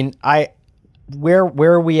yeah, I mean, where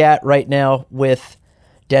are we at right now with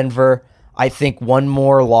Denver? I think one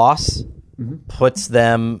more loss puts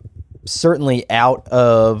them certainly out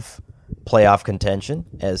of playoff contention,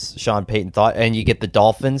 as Sean Payton thought. And you get the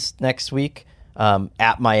Dolphins next week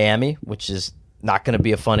at Miami, which is not going to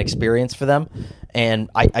be a fun experience for them. And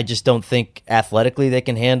I just don't think athletically they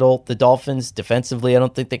can handle the Dolphins. Defensively, I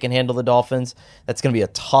don't think they can handle the Dolphins. That's going to be a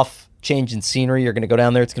tough change in scenery. You're going to go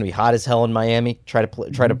down there. It's going to be hot as hell in Miami. Try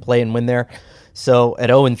to play and win there. So at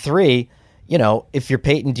 0-3, if you're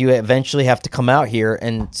Peyton, do you eventually have to come out here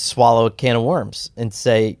and swallow a can of worms and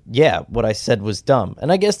say, yeah, what I said was dumb?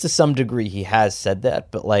 And I guess to some degree he has said that,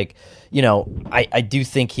 but I do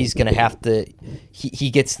think he's going to have to, he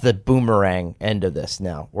gets the boomerang end of this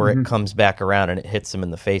now, where it comes back around and it hits him in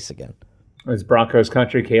the face again. Is Broncos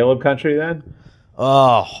country Caleb country then?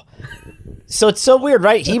 Oh, so it's so weird,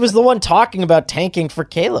 right? He was the one talking about tanking for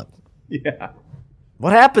Caleb. Yeah.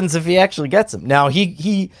 What happens if he actually gets him? Now,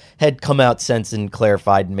 he had come out since and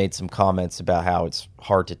clarified and made some comments about how it's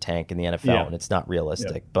hard to tank in the NFL and it's not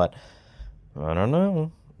realistic. But I don't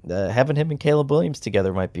know. Having him and Caleb Williams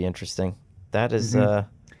together might be interesting. That is, And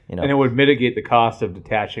it would mitigate the cost of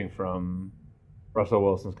detaching from Russell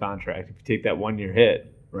Wilson's contract. If you take that 1 year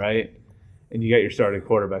hit, right, and you got your starting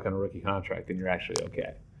quarterback on a rookie contract, then you're actually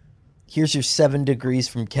okay. Here's your 7 degrees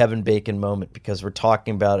from Kevin Bacon moment, because we're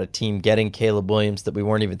talking about a team getting Caleb Williams that we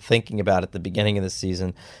weren't even thinking about at the beginning of the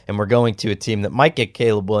season, and we're going to a team that might get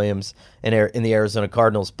Caleb Williams in the Arizona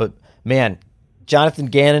Cardinals. But, man, Jonathan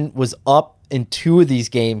Gannon was up in 2 of these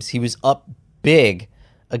games. He was up big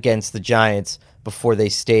against the Giants before they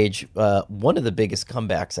stage one of the biggest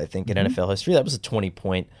comebacks, I think, in NFL history. That was a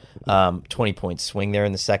 20-point swing there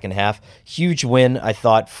in the second half. Huge win, I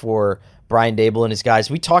thought, for Brian Dable and his guys.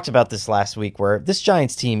 We talked about this last week, where this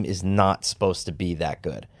Giants team is not supposed to be that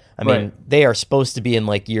good. I mean, they are supposed to be in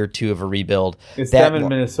like year 2 of a rebuild. It's them and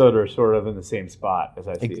Minnesota are sort of in the same spot as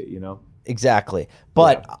I see it, Exactly.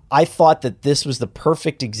 But I thought that this was the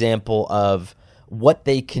perfect example of what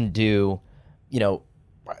they can do.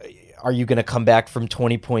 Are you going to come back from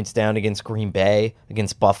 20 points down against Green Bay,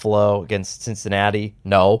 against Buffalo, against Cincinnati?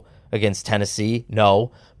 No. Against Tennessee?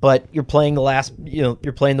 No. But you're playing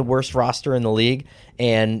you're playing the worst roster in the league,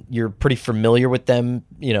 and you're pretty familiar with them.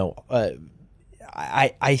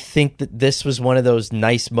 I think that this was one of those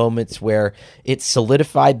nice moments where it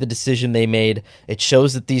solidified the decision they made. It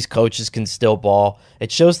shows that these coaches can still ball.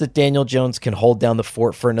 It shows that Daniel Jones can hold down the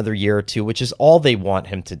fort for another year or two, which is all they want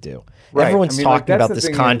him to do. Right. Everyone's talking about this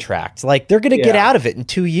contract. Like, they're going to get out of it in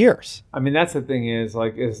 2 years. I mean, that's the thing it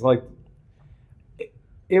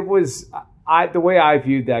was the way I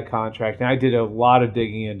viewed that contract, and I did a lot of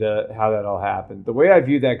digging into how that all happened. The way I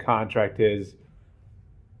viewed that contract is,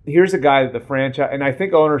 here's a guy that the franchise, and I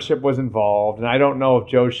think ownership was involved, and I don't know if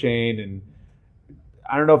Joe Shane and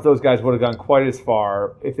I don't know if those guys would have gone quite as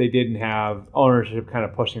far if they didn't have ownership kind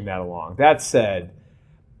of pushing that along. That said,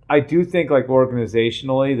 I do think like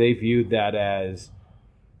organizationally they viewed that as,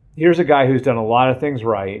 here's a guy who's done a lot of things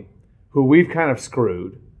right, who we've kind of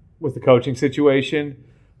screwed with the coaching situation,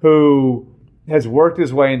 who has worked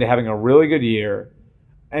his way into having a really good year.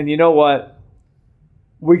 And you know what?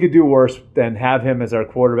 We could do worse than have him as our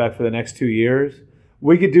quarterback for the next 2 years.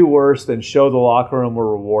 We could do worse than show the locker room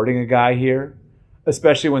we're rewarding a guy here,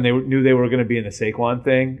 especially when they knew they were going to be in the Saquon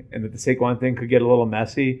thing, and that the Saquon thing could get a little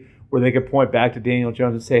messy, where they could point back to Daniel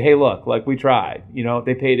Jones and say, hey, look, like, we tried.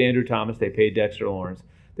 They paid Andrew Thomas, they paid Dexter Lawrence,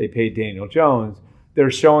 they paid Daniel Jones.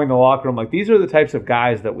 They're showing the locker room, like, these are the types of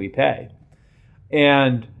guys that we pay.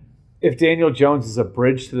 And if Daniel Jones is a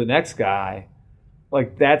bridge to the next guy,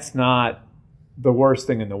 like, that's not the worst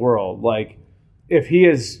thing in the world. Like, if he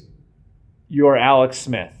is your Alex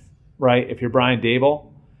Smith, right? If you're Brian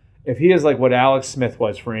Dable, if he is like what Alex Smith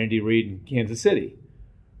was for Andy Reid in Kansas City,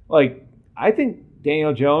 like, I think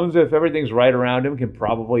Daniel Jones, if everything's right around him, can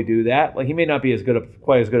probably do that. Like, he may not be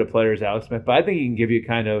quite as good a player as Alex Smith, but I think he can give you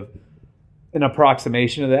kind of an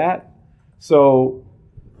approximation of that. So,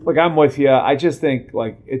 like, I'm with you. I just think,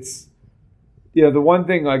 like, it's, the one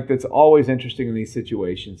thing, like, that's always interesting in these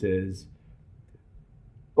situations is,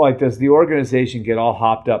 like, does the organization get all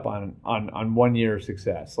hopped up on 1 year of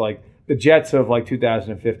success? Like, the Jets of, like,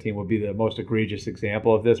 2015 would be the most egregious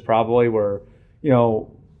example of this, probably, where, the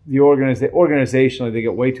organizationally, they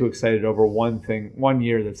get way too excited over 1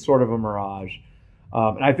 year that's sort of a mirage.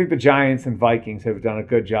 And I think the Giants and Vikings have done a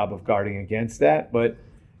good job of guarding against that. But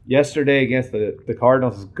yesterday against the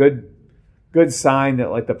Cardinals is good sign that,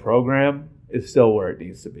 like, the program is still where it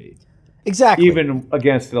needs to be. Exactly. Even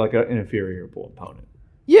against, like, an inferior opponent.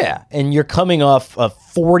 Yeah, and you're coming off a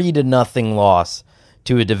 40-0 loss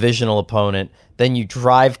to a divisional opponent. Then you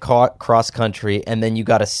drive cross country, and then you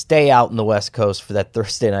got to stay out in the West Coast for that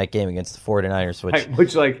Thursday night game against the 49ers,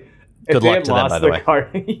 which like, good luck to them, by the way.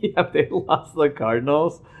 If they lost the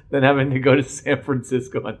Cardinals, then having to go to San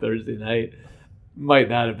Francisco on Thursday night might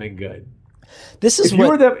not have been good. This is if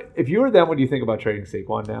you were them, would you think about trading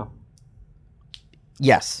Saquon now?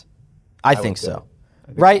 Yes, I think so.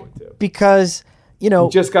 Right? Because, he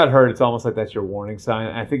just got hurt. It's almost like that's your warning sign.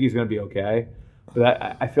 I think he's going to be okay.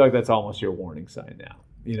 But I feel like that's almost your warning sign now.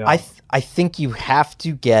 I think you have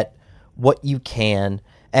to get what you can,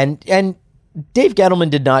 and Dave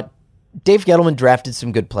Gettleman drafted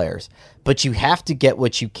some good players, but you have to get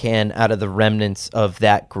what you can out of the remnants of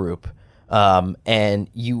that group, and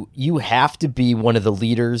you have to be one of the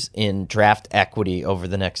leaders in draft equity over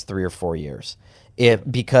the next 3 or 4 years,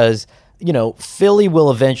 because Philly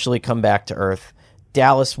will eventually come back to earth.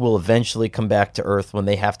 Dallas will eventually come back to earth when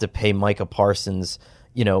they have to pay Micah Parsons.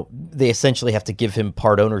 They essentially have to give him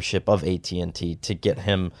part ownership of AT&T to get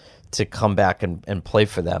him to come back and play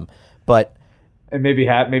for them. And maybe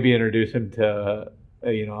introduce him to a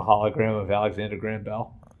hologram of Alexander Graham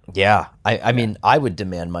Bell. Yeah, I mean, I would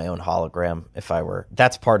demand my own hologram if I were.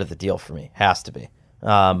 That's part of the deal for me. Has to be.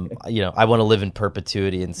 I want to live in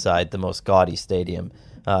perpetuity inside the most gaudy stadium.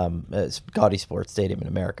 Gaudy sports stadium in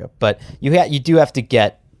America, but you do have to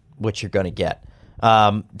get what you're going to get.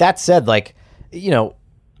 That said, like,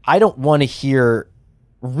 I don't want to hear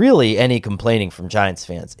really any complaining from Giants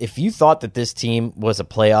fans. If you thought that this team was a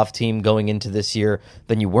playoff team going into this year,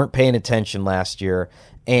 then you weren't paying attention last year.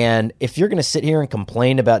 And if you're going to sit here and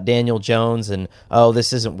complain about Daniel Jones and, oh,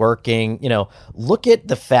 this isn't working, look at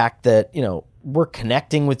the fact that, we're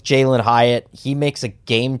connecting with Jalen Hyatt. He makes a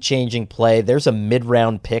game-changing play. There's a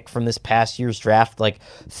mid-round pick from this past year's draft. Like,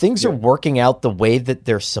 things are working out the way that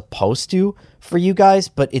they're supposed to for you guys,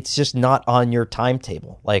 but it's just not on your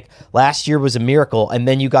timetable. Like, last year was a miracle, and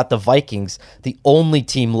then you got the Vikings, the only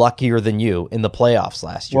team luckier than you in the playoffs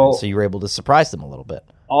last year, so you were able to surprise them a little bit.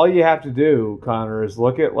 All you have to do, Connor, is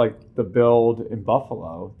look at like the build in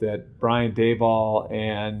Buffalo that Brian Daboll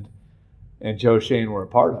and Joe Shane were a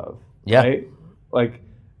part of. Yeah. Right? Like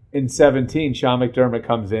in 2017, Sean McDermott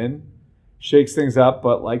comes in, shakes things up,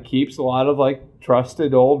 but like keeps a lot of like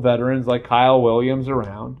trusted old veterans like Kyle Williams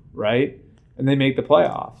around, right? And they make the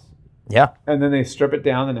playoffs. Yeah. And then they strip it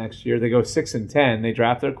down the next year. They go 6-10. They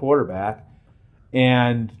draft their quarterback.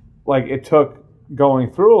 And like it took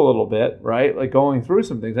going through a little bit, right? Like going through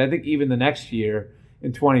some things. I think even the next year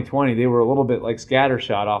in 2020, they were a little bit like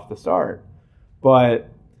scattershot off the start. But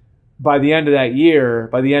by the end of that year,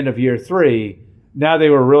 by the end of year 3, now they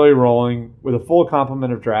were really rolling with a full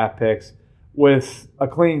complement of draft picks, with a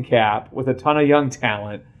clean cap, with a ton of young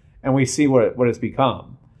talent, and we see what it's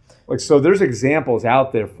become. Like, so there's examples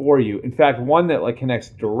out there for you. In fact, one that like connects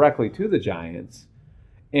directly to the Giants.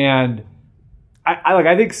 And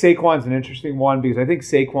I think Saquon's an interesting one because I think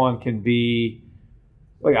Saquon can be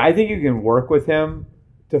like, I think you can work with him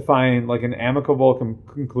to find like an amicable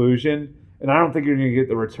conclusion. And I don't think you're going to get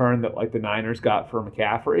the return that like the Niners got for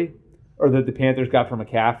McCaffrey or that the Panthers got for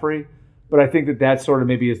McCaffrey. But I think that sort of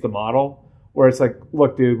maybe is the model where it's like,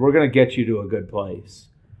 look, dude, we're going to get you to a good place.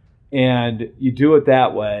 And you do it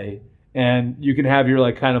that way. And you can have your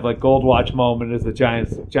like kind of like gold watch moment as the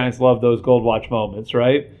Giants love those gold watch moments,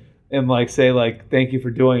 right? And like say like, thank you for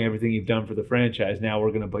doing everything you've done for the franchise. Now we're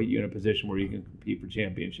going to put you in a position where you can compete for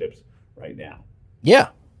championships right now. Yeah.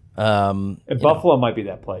 And Buffalo might be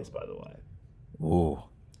that place, by the way. Ooh,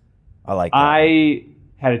 I like that. I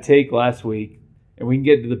had a take last week, and we can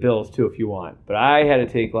get to the Bills too if you want, but I had a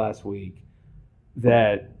take last week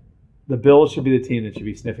that the Bills should be the team that should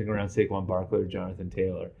be sniffing around Saquon Barkley or Jonathan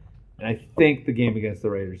Taylor. And I think the game against the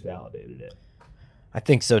Raiders validated it. I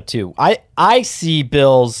think so too. I see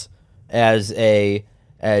Bills as a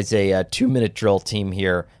 2-minute drill team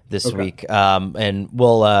here this week, and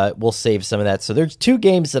we'll save some of that. So there's 2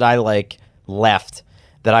 games that I like left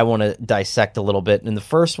that I want to dissect a little bit. And the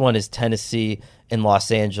first one is Tennessee in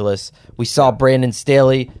Los Angeles. We saw Brandon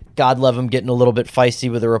Staley, God love him, getting a little bit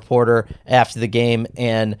feisty with a reporter after the game.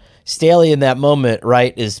 And Staley in that moment,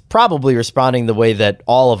 right, is probably responding the way that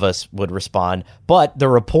all of us would respond. But the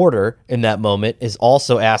reporter in that moment is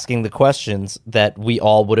also asking the questions that we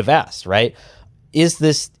all would have asked, right? Is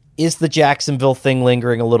the Jacksonville thing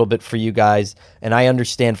lingering a little bit for you guys? And I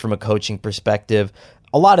understand from a coaching perspective,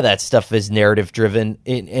 a lot of that stuff is narrative driven,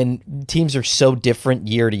 and teams are so different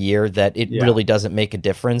year to year that it really doesn't make a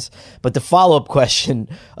difference. But the follow-up question,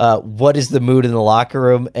 what is the mood in the locker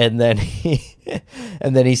room? And then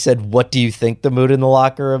he said, what do you think the mood in the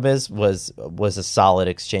locker room is? Was a solid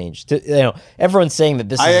exchange. Everyone's saying that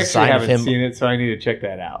this is a sign of him. I actually haven't seen it, so I need to check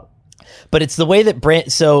that out. But it's the way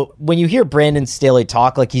that so when you hear Brandon Staley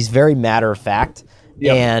talk, like he's very matter of fact.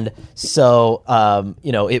 Yep. And so,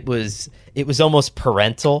 it was almost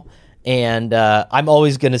parental. And I'm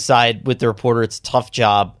always going to side with the reporter. It's a tough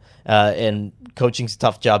job, and coaching's a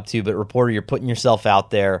tough job too. But reporter, you're putting yourself out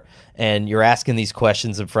there, and you're asking these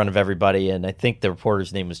questions in front of everybody. And I think the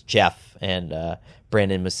reporter's name was Jeff, and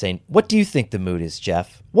Brandon was saying, "What do you think the mood is,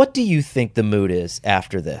 Jeff? What do you think the mood is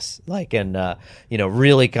after this?" Like, and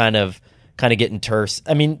really kind of getting terse.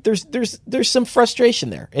 I mean, there's some frustration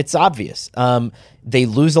there. It's obvious. They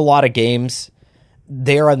lose a lot of games.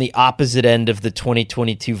 They're on the opposite end of the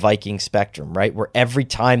 2022 Viking spectrum, right? Where every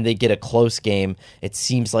time they get a close game, it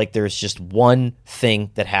seems like there's just one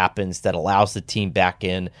thing that happens that allows the team back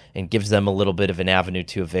in and gives them a little bit of an avenue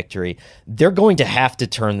to a victory. They're going to have to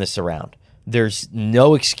turn this around. There's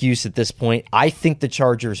no excuse at this point. I think the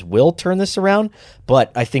Chargers will turn this around,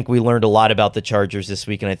 but I think we learned a lot about the Chargers this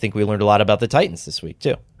week, and I think we learned a lot about the Titans this week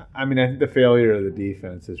too. I mean, I think the failure of the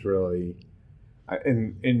defense is really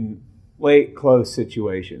in late close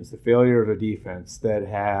situations, the failure of a defense that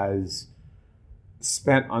has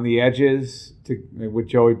spent on the edges with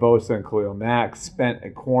Joey Bosa and Khalil Mack, spent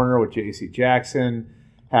at corner with J.C. Jackson,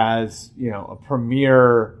 has a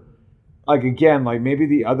premier. Like, again, like maybe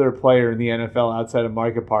the other player in the NFL outside of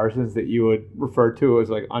Micah Parsons that you would refer to as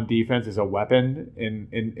like on defense as a weapon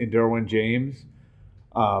in Derwin James.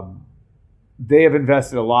 They have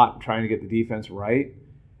invested a lot in trying to get the defense right.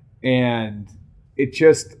 And it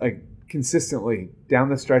just like consistently down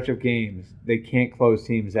the stretch of games, they can't close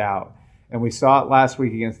teams out. And we saw it last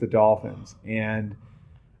week against the Dolphins. And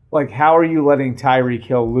like, how are you letting Tyreek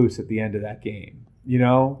Hill loose at the end of that game? You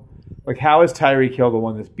know? Like, how is Tyreek Hill the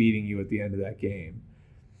one that's beating you at the end of that game?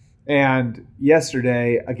 And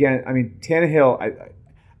yesterday, again, I mean, Tannehill,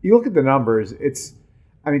 you look at the numbers,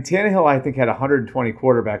 Tannehill, I think, had 120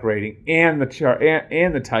 quarterback rating, and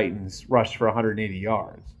the Titans rushed for 180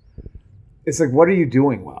 yards. It's like, what are you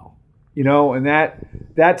doing well? You know, and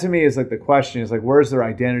that to me is like the question is like, where's their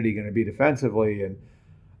identity going to be defensively? And,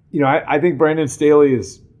 you know, I think Brandon Staley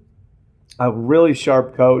is a really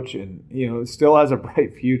sharp coach and, you know, still has a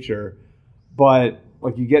bright future. But,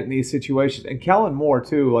 like, you get in these situations. And Kellen Moore,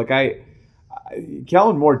 too. Like,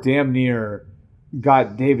 Kellen Moore damn near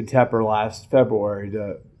got David Tepper last February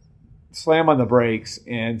to slam on the brakes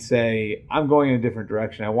and say, I'm going in a different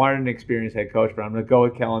direction. I wanted an experienced head coach, but I'm going to go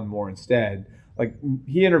with Kellen Moore instead. Like,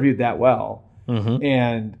 he interviewed that well. Mm-hmm.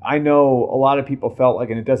 And I know a lot of people felt like,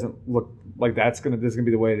 and it doesn't look like this is going to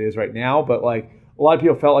be the way it is right now, but, like, a lot of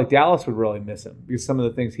people felt like Dallas would really miss him because some of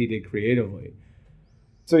the things he did creatively.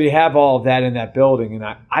 So you have all of that in that building, and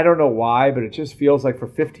I don't know why, but it just feels like for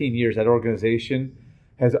 15 years that organization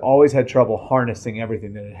has always had trouble harnessing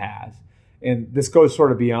everything that it has. And this goes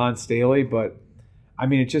sort of beyond Staley, but, I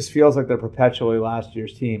mean, it just feels like they're perpetually last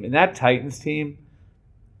year's team. And that Titans team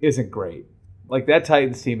isn't great. Like, that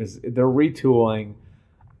Titans team they're retooling.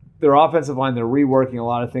 Their offensive line, they're reworking a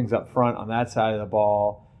lot of things up front on that side of the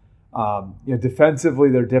ball. You know, defensively,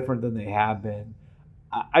 they're different than they have been.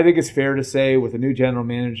 I think it's fair to say with a new general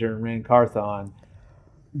manager and Rand Carthon,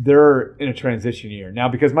 they're in a transition year. Now,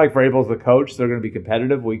 because Mike Vrabel's the coach, they're going to be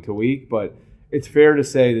competitive week to week, but it's fair to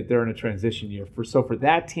say that they're in a transition year. So for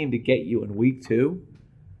that team to get you in week 2,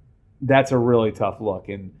 that's a really tough look.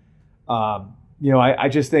 And, you know, I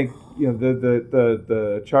just think, you know,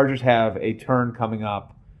 the Chargers have a turn coming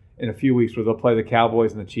up in a few weeks where they'll play the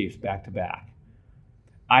Cowboys and the Chiefs back to back.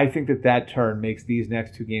 I think that turn makes these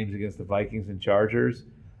next 2 games against the Vikings and Chargers,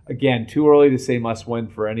 again, too early to say must win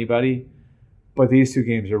for anybody, but these 2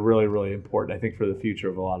 games are really, really important, I think, for the future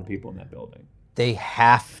of a lot of people in that building. They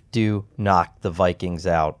have to knock the Vikings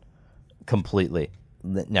out completely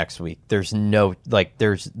next week. There's no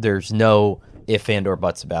there's no if and or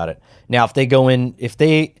buts about it. Now, if they go in, if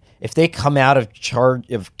they come out of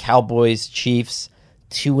Cowboys Chiefs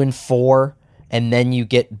 2-4, and then you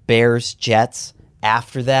get Bears Jets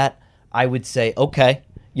after that, I would say, okay,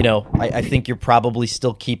 you know, I think you're probably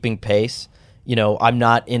still keeping pace. You know, I'm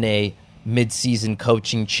not in a mid-season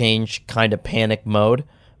coaching change kind of panic mode,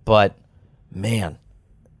 but man,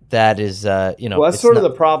 that is, you know. Well, that's sort of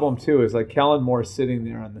the problem, too, is like Kellen Moore sitting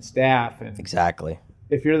there on the staff. And exactly.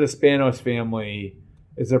 If you're the Spanos family,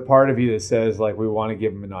 is there part of you that says, like, we want to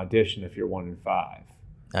give him an audition if you're 1-5?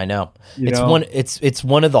 I know. You It's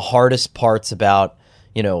one of the hardest parts about,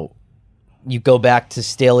 you know, you go back to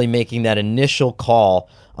Staley making that initial call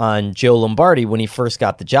on Joe Lombardi when he first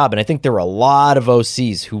got the job. And I think there were a lot of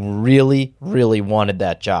OCs who really, really wanted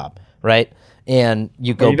that job, right? And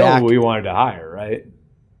you go back. Know who we wanted to hire, right?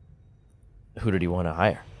 Who did he want to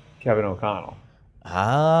hire? Kevin O'Connell.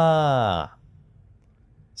 Ah.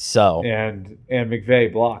 So. And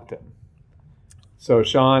McVay blocked him. So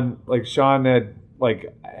Sean had,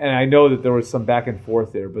 like, and I know that there was some back and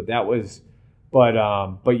forth there, but that was.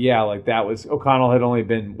 But yeah, like that was O'Connell had only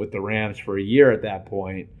been with the Rams for a year at that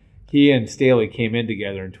point. He and Staley came in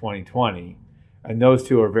together in 2020, and those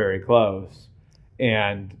two are very close.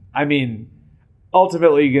 And I mean,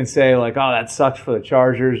 ultimately you can say like, oh, that sucks for the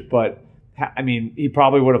Chargers, but I mean, he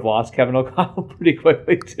probably would have lost Kevin O'Connell pretty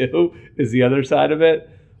quickly too, is the other side of it.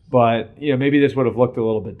 But you know, maybe this would have looked a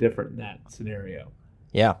little bit different in that scenario.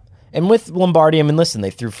 Yeah. And with Lombardi, I mean, listen,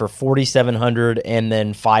 they threw for 4,700 and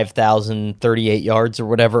then 5,038 yards or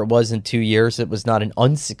whatever it was in 2 years. It was not an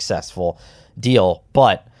unsuccessful deal,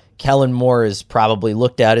 but Kellen Moore is probably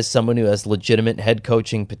looked at as someone who has legitimate head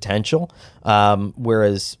coaching potential,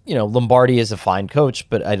 whereas, you know, Lombardi is a fine coach,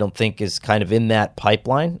 but I don't think is kind of in that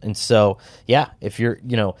pipeline. And so, yeah, if you're,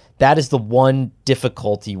 you know, that is the one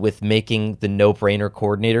difficulty with making the no-brainer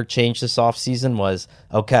coordinator change this offseason was,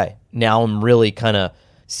 okay, now I'm really kind of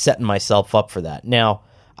setting myself up for that. Now,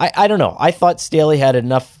 I don't know. I thought Staley had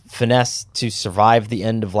enough finesse to survive the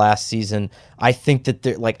end of last season. I think that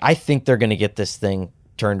they're going to get this thing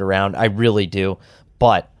turned around. I really do.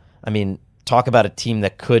 But I mean, talk about a team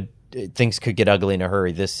that things could get ugly in a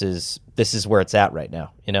hurry. This is where it's at right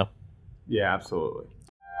now, you know? Yeah, absolutely.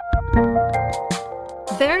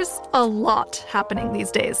 There's a lot happening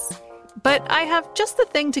these days. But I have just the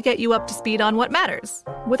thing to get you up to speed on what matters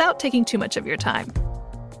without taking too much of your time.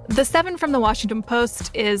 The 7 from the Washington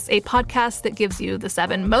Post is a podcast that gives you the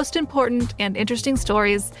 7 most important and interesting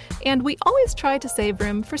stories, and we always try to save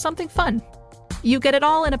room for something fun. You get it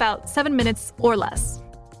all in about 7 minutes or less.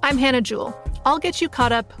 I'm Hannah Jewell. I'll get you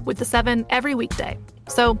caught up with The 7 every weekday.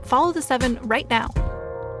 So follow The 7 right now.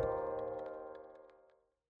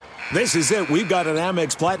 This is it. We've got an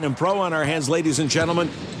Amex Platinum Pro on our hands, ladies and gentlemen.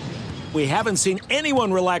 We haven't seen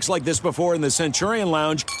anyone relax like this before in the Centurion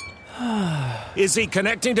Lounge. Is he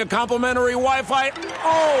connecting to complimentary Wi-Fi?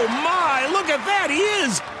 Oh, my. Look at that. He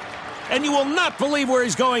is. And you will not believe where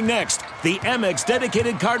he's going next. The Amex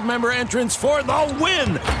dedicated card member entrance for the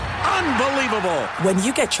win. Unbelievable. When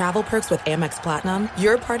you get travel perks with Amex Platinum,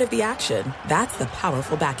 you're part of the action. That's the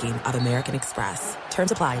powerful backing of American Express.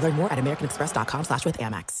 Terms apply. Learn more at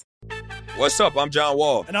americanexpress.com/withAmex. What's up? I'm John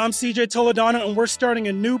Wall. And I'm CJ Toledano, and we're starting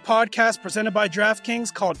a new podcast presented by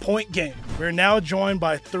DraftKings called Point Game. We're now joined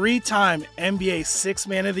by three-time NBA Sixth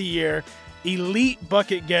Man of the Year, elite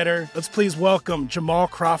bucket getter. Let's please welcome Jamal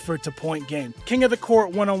Crawford to Point Game. King of the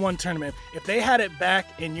Court one-on-one tournament. If they had it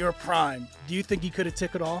back in your prime, do you think you could have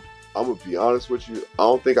took it all? I'm going to be honest with you. I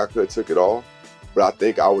don't think I could have took it all, but I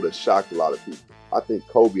think I would have shocked a lot of people. I think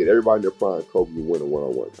Kobe and everybody in their prime, Kobe would win a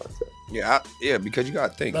one-on-one contest. Yeah, because you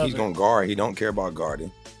got to think. He's going to guard. He don't care about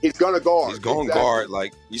guarding. He's going to guard. He's going to guard.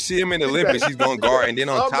 Like, you see him in the Olympics, he's going to guard. And then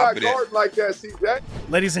on top of that. I'm not guarding like that, CJ.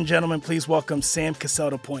 Ladies and gentlemen, please welcome Sam Cassell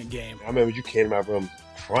to Point Game. I remember you came out from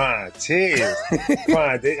crying, tears.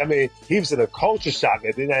 I mean, he was in a culture shock.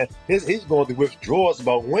 And then he's going through withdrawals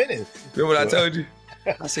about winning. Remember what I told you?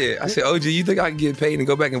 I said, OG, you think I can get paid and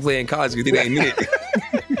go back and play in college because it ain't it?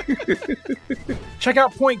 Check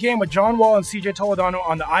out Point Game with John Wall and CJ Toledano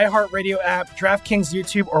on the iHeartRadio app, DraftKings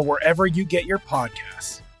YouTube, or wherever you get your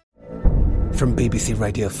podcasts. From BBC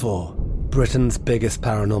Radio 4, Britain's biggest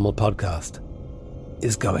paranormal podcast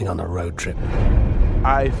is going on a road trip.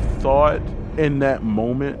 I thought in that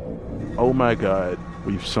moment, oh my God,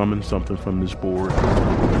 we've summoned something from this board.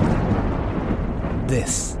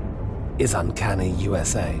 This is Uncanny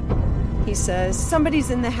USA. He says,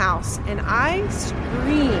 somebody's in the house, and I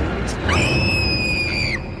screamed.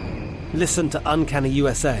 Listen to Uncanny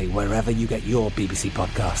USA wherever you get your BBC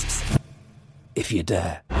podcasts, if you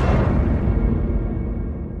dare.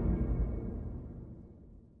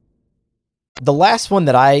 The last one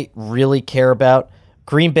that I really care about,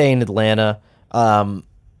 Green Bay and Atlanta.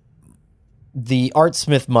 The Art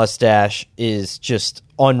Smith mustache is just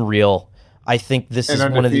unreal. I think this is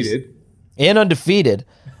one of these... And undefeated.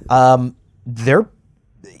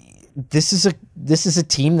 This is a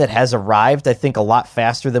team that has arrived, I think, a lot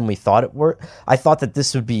faster than we thought it were. I thought that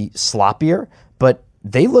this would be sloppier, but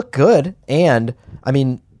they look good. And I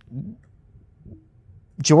mean,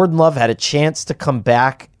 Jordan Love had a chance to come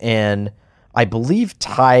back and I believe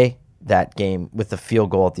tie that game with a field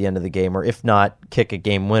goal at the end of the game, or if not, kick a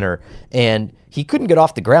game winner. And he couldn't get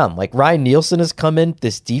off the ground. Like, Ryan Nielsen has come in.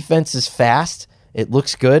 This defense is fast. It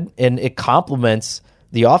looks good, and it complements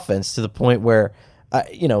the offense to the point where,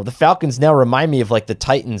 the Falcons now remind me of like the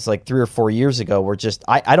Titans like 3 or 4 years ago, where just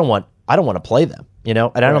I don't want to play them, and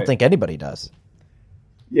I don't think anybody does.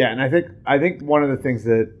 Yeah, and I think one of the things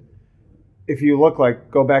that, if you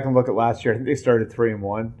go back and look at last year, I think they started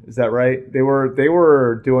 3-1. Is that right? They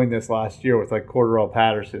were doing this last year with like Cordarrelle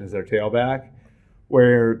Patterson as their tailback,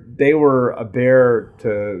 where they were a bear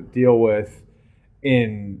to deal with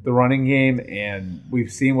in the running game, and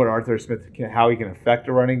we've seen what Arthur Smith how he can affect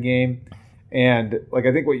a running game. And like,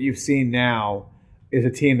 I think what you've seen now is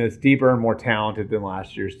a team that's deeper and more talented than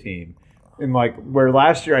last year's team. And like, where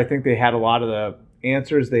last year I think they had a lot of the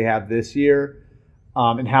answers they have this year,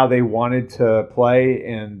 and how they wanted to play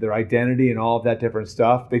and their identity and all of that different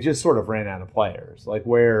stuff, they just sort of ran out of players. Like,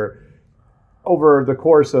 where over the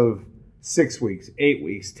course of 6 weeks, 8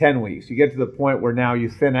 weeks, 10 weeks, you get to the point where now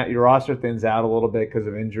your roster thins out a little bit because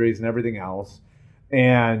of injuries and everything else,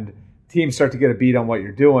 and teams start to get a beat on what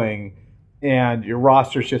you're doing, and your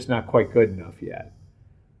roster's just not quite good enough yet.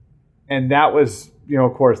 And that was,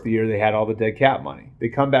 of course, the year they had all the dead cap money. They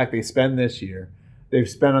come back, they spend this year. They've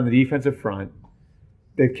spent on the defensive front.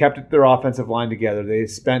 They've kept their offensive line together. They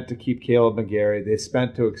spent to keep Caleb McGarry. They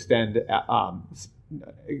spent to extend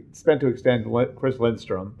Chris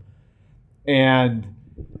Lindstrom. And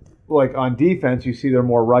like, on defense, you see they're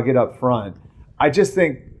more rugged up front. I just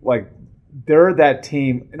think like they're that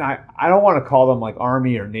team, and I don't want to call them like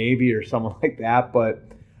Army or Navy or someone like that, but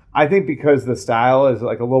I think because the style is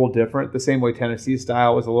like a little different, the same way Tennessee's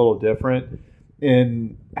style was a little different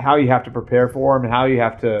in how you have to prepare for them and how you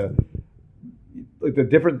have to, like, the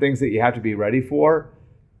different things that you have to be ready for.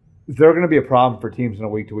 They're going to be a problem for teams on a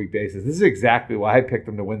week-to-week basis. This is exactly why I picked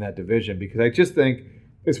them to win that division, because I just think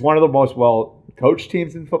it's one of the most well-coached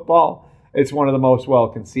teams in football. It's one of the most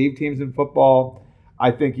well-conceived teams in football. I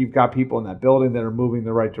think you've got people in that building that are moving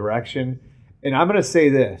the right direction. And I'm going to say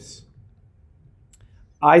this.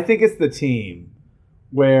 I think it's the team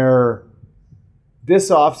where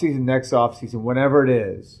this offseason, next offseason, whenever it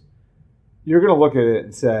is, you're going to look at it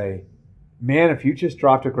and say, man, if you just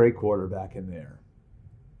dropped a great quarterback in there.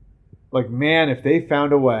 Like, man, if they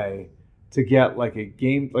found a way to get like a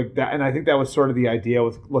game like that. And I think that was sort of the idea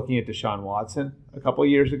with looking at Deshaun Watson a couple of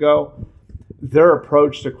years ago. Their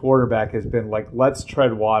approach to quarterback has been like, let's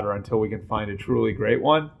tread water until we can find a truly great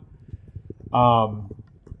one.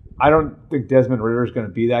 I don't think Desmond Ridder is going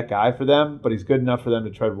to be that guy for them, but he's good enough for them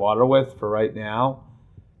to tread water with for right now.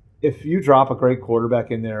 If you drop a great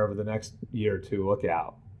quarterback in there over the next year or two, look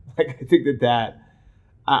out. Like, I think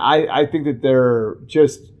I think that they're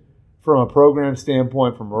just, from a program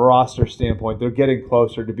standpoint, from a roster standpoint, they're getting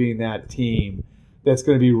closer to being that team that's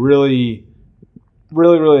going to be really,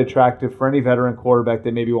 really, really attractive for any veteran quarterback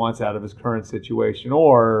that maybe wants out of his current situation,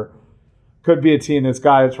 or could be a team that's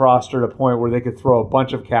got its roster at a point where they could throw a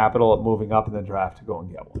bunch of capital at moving up in the draft to go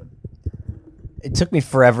and get one. It took me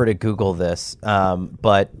forever to Google this,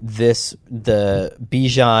 but the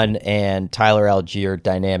Bijan and Tyler Algier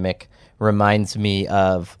dynamic reminds me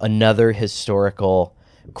of another historical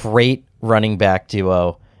great running back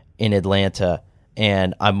duo in Atlanta,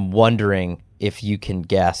 and I'm wondering if you can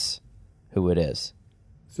guess who it is.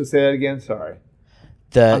 So say that again. Sorry.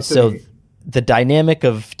 The dynamic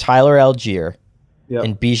of Tyler Algier Yep.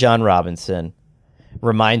 and Bijan Robinson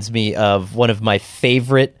reminds me of one of my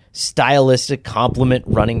favorite stylistic complement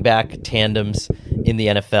running back tandems in the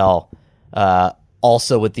NFL,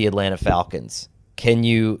 also with the Atlanta Falcons. Can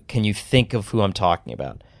you think of who I'm talking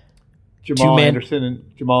about? Jamal Anderson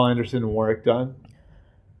and Warwick Dunn?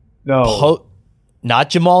 No. Not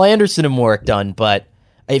Jamal Anderson and Warwick Dunn, but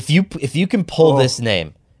if you can pull this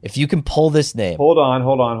name. If you can pull this name. Hold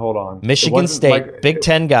on. Michigan State, Big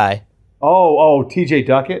Ten guy. Oh, TJ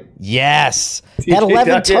Duckett? Yes. TJ Had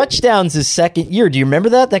 11 Duckett. touchdowns his second year. Do you remember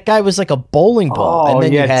that? That guy was like a bowling ball. Oh, and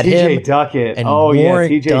then yeah, you had TJ him Duckett. and TJ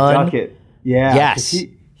Warwick Dunn. Duckett. Yeah. Yes.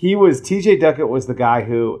 He was, TJ Duckett was the guy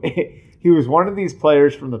who, he was one of these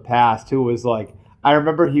players from the past who was like, I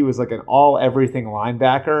remember he was like an all-everything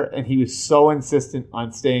linebacker, and he was so insistent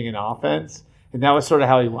on staying in offense. And that was sort of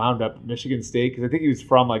how he wound up at Michigan State, because I think he was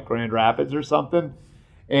from like Grand Rapids or something.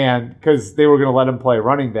 And because they were going to let him play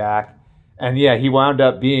running back. And yeah, he wound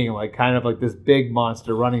up being like kind of like this big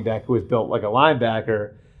monster running back who was built like a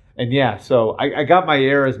linebacker. And yeah, so I got my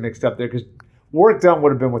eras mixed up there, because Warwick Dunn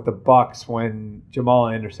would have been with the Bucks when Jamal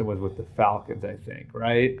Anderson was with the Falcons, I think,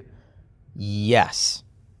 right? Yes.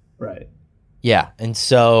 Right. Yeah, and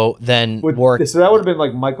so then Warwick. So that would have been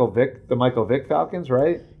like the Michael Vick Falcons,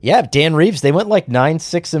 right? Yeah, Dan Reeves. They went like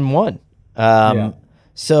 9-6-1.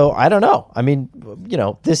 So I don't know. I mean,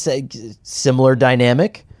 this similar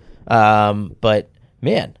dynamic. But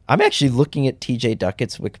man, I'm actually looking at TJ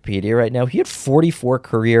Duckett's Wikipedia right now. He had 44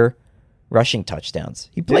 career rushing touchdowns.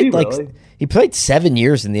 He played he played 7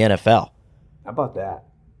 years in the NFL. How about that?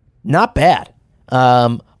 Not bad.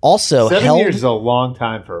 Also, 7 years is a long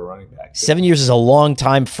time for a running back. 7 years is a long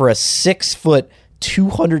time for a 6 foot,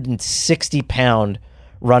 260-pound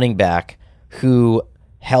running back who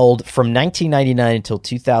held from 1999 until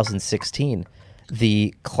 2016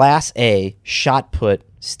 the Class A shot put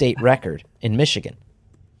state record in Michigan,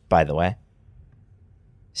 by the way.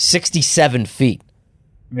 67 feet.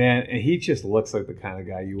 Man, and he just looks like the kind of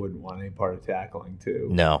guy you wouldn't want any part of tackling, too.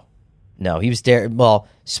 No, he was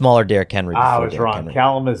smaller Derrick Henry. I was wrong.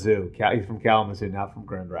 Kalamazoo. He's from Kalamazoo, not from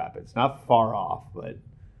Grand Rapids. Not far off, but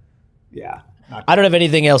yeah. I don't have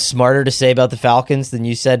anything else smarter to say about the Falcons than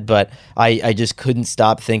you said, but I just couldn't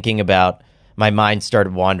stop thinking about. My mind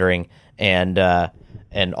started wandering, and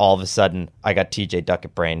all of a sudden I got TJ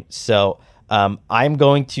Duckett brain. So I'm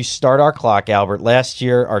going to start our clock, Albert. Last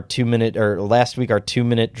week our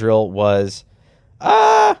 2-minute drill was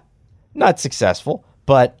not successful.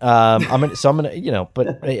 But I'm gonna,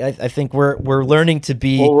 but I think we're learning to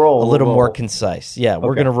be a little more concise. Yeah,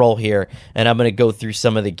 we're gonna roll here, and I'm gonna go through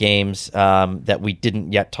some of the games that we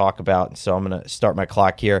didn't yet talk about. So I'm gonna start my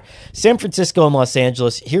clock here. San Francisco and Los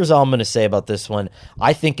Angeles. Here's all I'm gonna say about this one.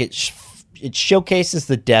 I think it showcases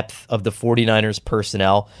the depth of the 49ers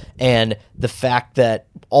personnel and the fact that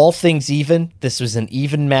all things even, this was an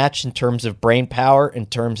even match in terms of brain power, in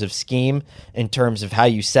terms of scheme, in terms of how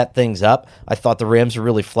you set things up. I thought the Rams were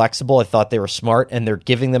really flexible. I thought they were smart, and they're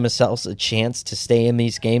giving themselves a chance to stay in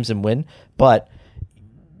these games and win. But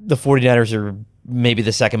the 49ers are maybe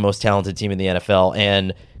the second most talented team in the NFL,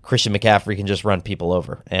 and Christian McCaffrey can just run people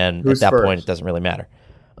over. And at that point, it doesn't really matter.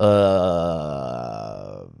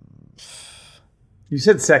 You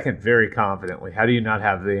said second very confidently. How do you not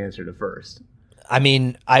have the answer to first? I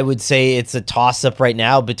mean, I would say it's a toss-up right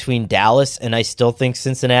now between Dallas, and I still think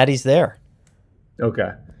Cincinnati's there.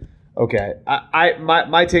 Okay.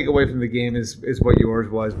 My takeaway from the game is what yours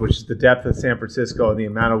was, which is the depth of San Francisco and the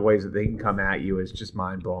amount of ways that they can come at you is just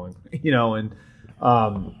mind-blowing. And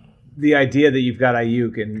the idea that you've got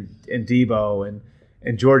Ayuk and Debo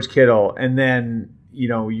and George Kittle, and then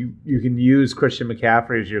you can use Christian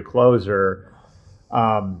McCaffrey as your closer.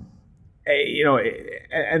 And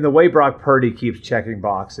the way Brock Purdy keeps checking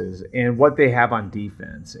boxes and what they have on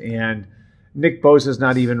defense, and Nick Bosa's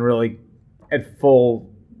not even really at full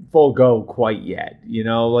go quite yet.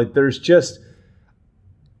 There's just,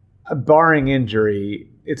 barring injury,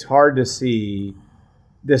 it's hard to see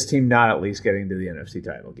this team not at least getting to the NFC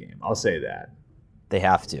title game. I'll say that. They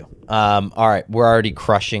have to. All right, we're already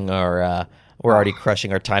crushing our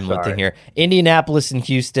time limit thing here. Indianapolis and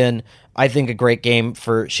Houston. I think a great game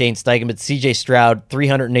for Shane Steichen, but C.J. Stroud,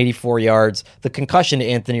 384 yards. The concussion to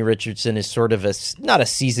Anthony Richardson is sort of not a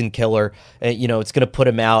season killer. It's going to put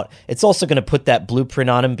him out. It's also going to put that blueprint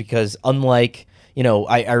on him because unlike,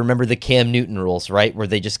 I remember the Cam Newton rules, right, where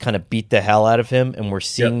they just kind of beat the hell out of him, and we're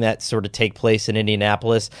seeing that sort of take place in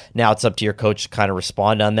Indianapolis. Now it's up to your coach to kind of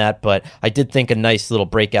respond on that, but I did think a nice little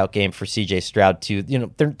breakout game for C.J. Stroud too.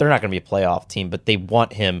 They're not going to be a playoff team, but they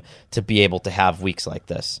want him to be able to have weeks like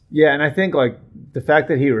this. Yeah, and I think the fact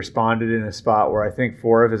that he responded in a spot where I think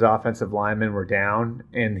 4 of his offensive linemen were down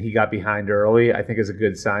and he got behind early, I think is a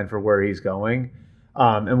good sign for where he's going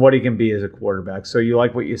and what he can be as a quarterback. So you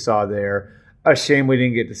like what you saw there. A shame we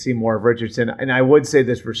didn't get to see more of Richardson. And I would say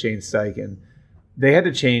this for Shane Steichen. They had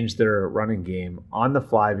to change their running game on the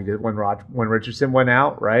fly because when Richardson went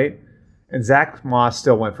out, right? And Zach Moss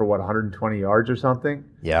still went for, 120 yards or something?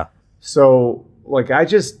 Yeah. So,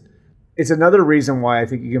 it's another reason why I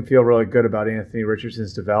think you can feel really good about Anthony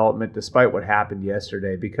Richardson's development despite what happened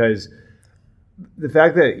yesterday, because the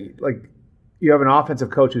fact that, you have an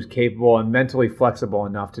offensive coach who's capable and mentally flexible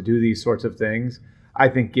enough to do these sorts of things, I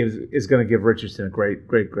think is going to give Richardson a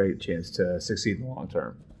great chance to succeed in the long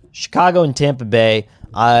term. Chicago and Tampa Bay,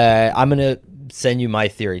 I'm going to send you my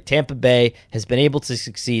theory. Tampa Bay has been able to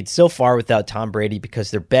succeed so far without Tom Brady because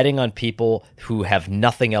they're betting on people who have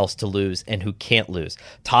nothing else to lose and who can't lose.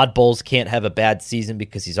 Todd Bowles can't have a bad season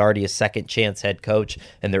because he's already a second chance head coach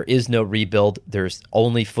and there is no rebuild. There's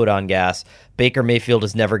only foot on gas. Baker Mayfield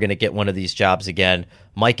is never going to get one of these jobs again.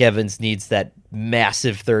 Mike Evans needs that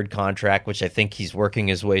massive third contract, which I think he's working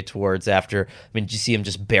his way towards after. Did you see him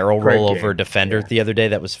just roll over a defender the other day?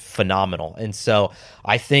 That was phenomenal. And so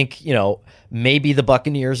I think, maybe the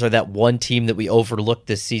Buccaneers are that one team that we overlooked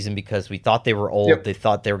this season because we thought they were old. Yep. They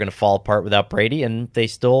thought they were going to fall apart without Brady, and they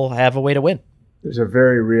still have a way to win. There's a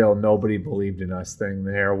very real nobody believed in us thing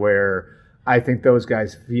there where I think those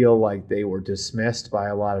guys feel like they were dismissed by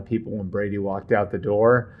a lot of people when Brady walked out the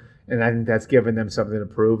door. And I think that's given them something to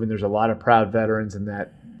prove. And there's a lot of proud veterans in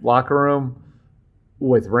that locker room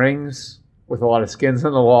with rings, with a lot of skins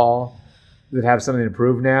on the wall that have something to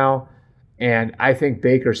prove now. And I think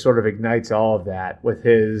Baker sort of ignites all of that with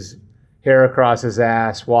his hair across his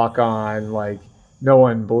ass, walk on, no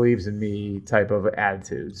one believes in me type of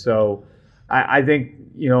attitude. So I think,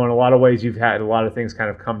 in a lot of ways you've had a lot of things kind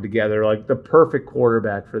of come together. The perfect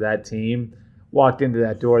quarterback for that team walked into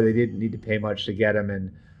that door. They didn't need to pay much to get him.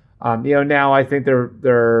 And now I think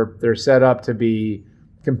they're set up to be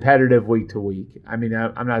competitive week to week. I'm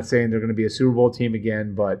not saying they're going to be a Super Bowl team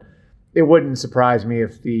again, but it wouldn't surprise me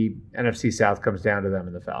if the NFC South comes down to them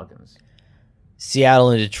and the Falcons. Seattle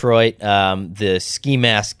and Detroit, the ski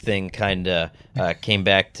mask thing kind of came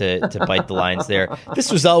back to bite the Lions there.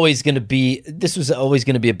 This was always going to be a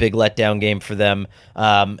big letdown game for them,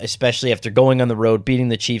 especially after going on the road, beating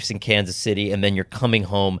the Chiefs in Kansas City, and then you're coming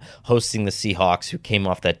home hosting the Seahawks, who came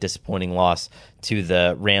off that disappointing loss to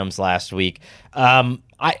the Rams last week. I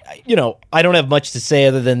don't have much to say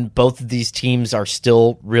other than both of these teams are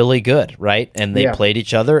still really good, right? And they played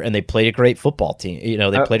each other, and they played a great football team.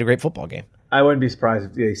 They played a great football game. I wouldn't be surprised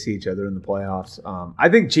if they see each other in the playoffs. I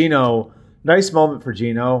think Geno, nice moment for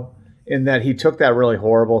Geno in that he took that really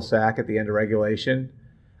horrible sack at the end of regulation.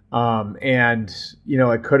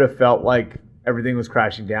 It could have felt like everything was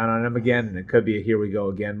crashing down on him again, and it could be a here we go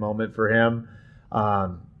again moment for him.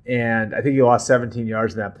 And I think he lost 17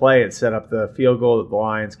 yards in that play. It set up the field goal that the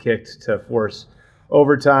Lions kicked to force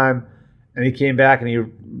overtime. And he came back and he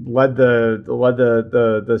led the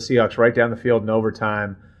Seahawks right down the field in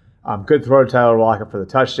overtime. Good throw to Tyler Lockett for the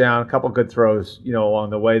touchdown. A couple good throws,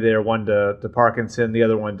 along the way there. One to Parkinson, the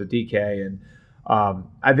other one to DK. And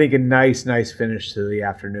I think a nice finish to the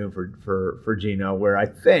afternoon for Geno, where I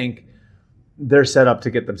think they're set up to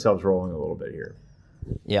get themselves rolling a little bit here.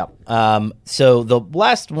 Yeah. So the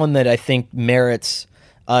last one that I think merits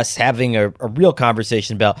us having a real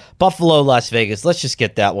conversation about, Buffalo, Las Vegas. Let's just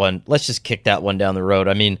get that one. Let's just kick that one down the road.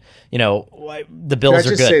 I mean, the Bills Can I are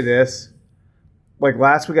just good. say this? Like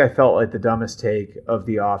last week, I felt like the dumbest take of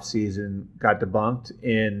the offseason got debunked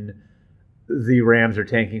in the Rams are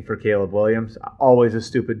tanking for Caleb Williams. Always a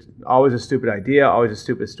stupid idea, always a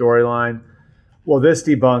stupid storyline. Well, this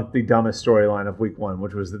debunked the dumbest storyline of week one,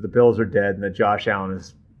 which was that the Bills are dead and that Josh Allen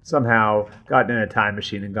has somehow gotten in a time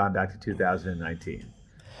machine and gone back to 2019.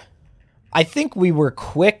 I think we were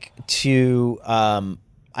quick to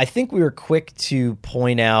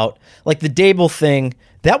point out, like, the Dable thing,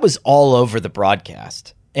 that was all over the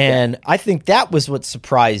broadcast. And I think that was what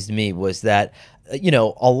surprised me, was that,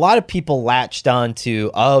 a lot of people latched on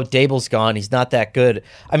to, oh, Dable's gone, he's not that good.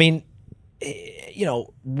 I mean,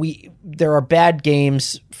 there are bad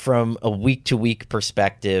games from a week-to-week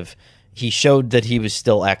perspective. He showed that he was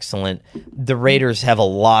still excellent. The Raiders have a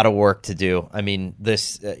lot of work to do. I mean,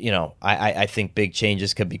 this, I think big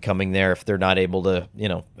changes could be coming there if they're not able to,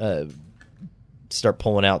 start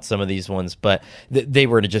pulling out some of these ones. But they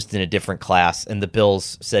were just in a different class, and the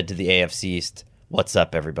Bills said to the AFC East, "What's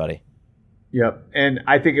up, everybody?" Yep, and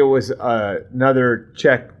I think it was another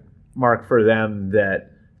check mark for them that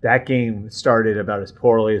game started about as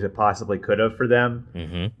poorly as it possibly could have for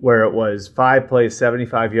them, where it was 5 plays,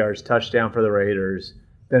 75 yards, touchdown for the Raiders,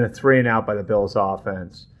 then a 3-and-out by the Bills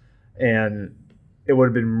offense. And it would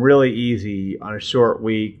have been really easy on a short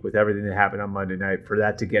week with everything that happened on Monday night for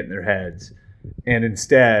that to get in their heads. And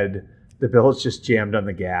instead, the Bills just jammed on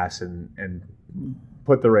the gas and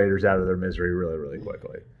put the Raiders out of their misery really, really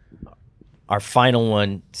quickly. Our final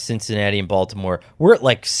one, Cincinnati and Baltimore. We're at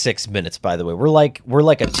like 6 minutes, by the way. We're like a We're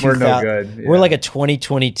no good. Yeah. We're like a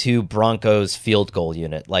 2022 Broncos field goal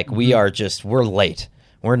unit. Like we're late.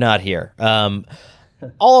 We're not here. All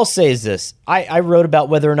I'll say is this. I wrote about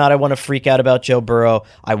whether or not I want to freak out about Joe Burrow.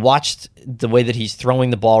 I watched the way that he's throwing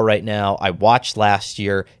the ball right now. I watched last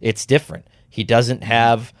year. It's different. He doesn't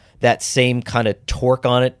have that same kind of torque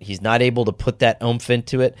on it. He's not able to put that oomph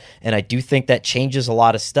into it. And I do think that changes a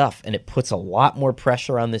lot of stuff, and it puts a lot more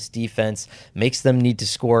pressure on this defense, makes them need to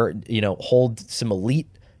score, hold some elite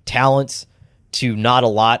talents to not a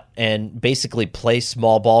lot, and basically play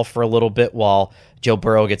small ball for a little bit while Joe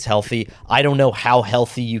Burrow gets healthy. I don't know how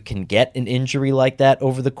healthy you can get an injury like that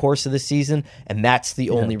over the course of the season, and that's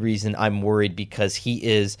the only reason I'm worried, because he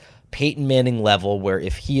is Peyton Manning level, where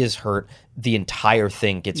if he is hurt, the entire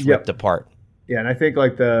thing gets ripped apart. Yeah, and I think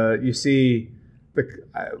what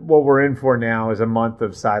we're in for now is a month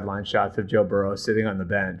of sideline shots of Joe Burrow sitting on the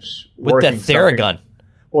bench with that Theragun.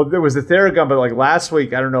 Well, there was the Theragun, but like last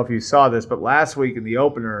week, I don't know if you saw this, but last week in the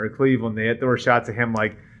opener in Cleveland, there were shots of him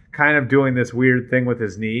like kind of doing this weird thing with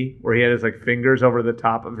his knee, where he had his like fingers over the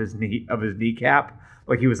top of his kneecap,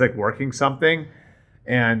 like he was like working something.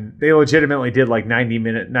 And they legitimately did like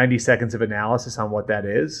 90 seconds of analysis on what that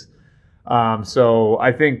is. So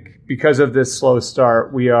I think because of this slow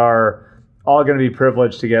start, we are all going to be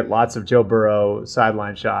privileged to get lots of Joe Burrow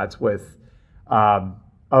sideline shots with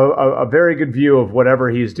a very good view of whatever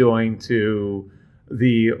he's doing to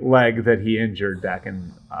the leg that he injured back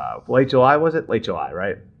in late July. Was it late July,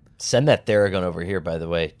 right? Send that Theragun over here, by the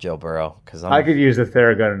way, Joe Burrow, because I could use the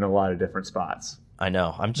Theragun in a lot of different spots. I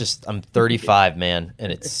know. I'm 35, man,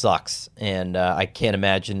 and it sucks. And I can't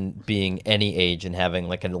imagine being any age and having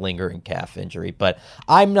like a lingering calf injury. But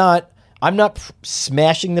I'm not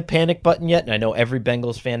smashing the panic button yet. And I know every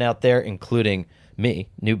Bengals fan out there, including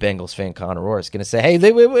me, new Bengals fan Connor Orr, is going to say, hey,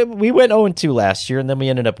 we went 0-2 last year, and then we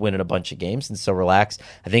ended up winning a bunch of games, and so relax.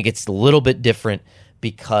 I think it's a little bit different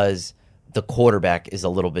because the quarterback is a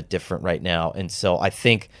little bit different right now. And so I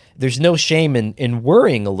think there's no shame in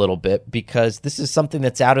worrying a little bit, because this is something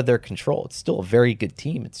that's out of their control. It's still a very good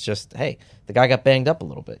team. It's just, hey, the guy got banged up a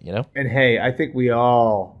little bit, And hey, I think we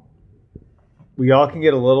all can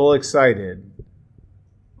get a little excited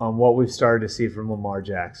on what we've started to see from Lamar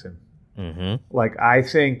Jackson. Mm-hmm. Like, I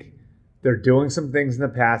think they're doing some things in the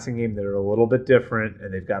passing game that are a little bit different,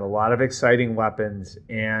 and they've got a lot of exciting weapons.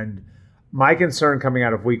 And my concern coming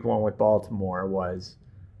out of week one with Baltimore was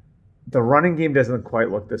the running game doesn't quite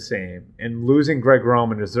look the same. And losing Greg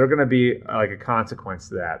Roman, is there going to be like a consequence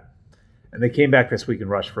to that? And they came back this week and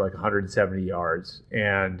rushed for like 170 yards.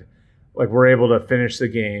 And like we're able to finish the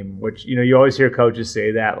game, which, you always hear coaches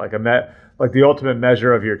say that, like the ultimate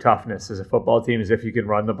measure of your toughness as a football team is if you can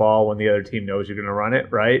run the ball when the other team knows you're going to run it,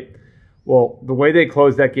 right? Well, the way they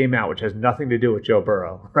closed that game out, which has nothing to do with Joe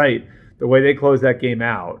Burrow, right? The way they closed that game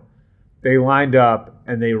out, they lined up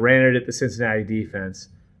and they ran it at the Cincinnati defense.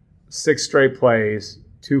 6 straight plays,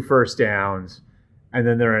 2 first downs, and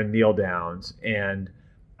then there are kneel downs. And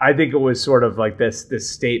I think it was sort of like this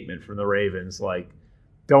statement from the Ravens, like,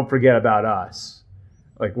 don't forget about us.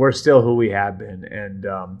 Like, we're still who we have been. And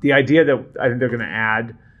the idea that I think they're going to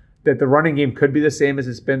add that the running game could be the same as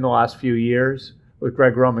it's been the last few years with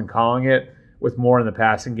Greg Roman calling it, with more in the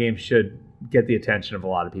passing game, should get the attention of a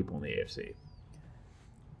lot of people in the AFC.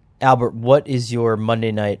 Albert, what is your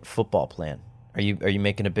Monday Night Football plan? Are you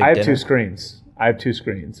making a big dinner? I have two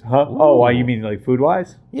screens. Huh? Ooh. Oh, you mean like food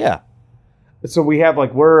wise? Yeah. So we have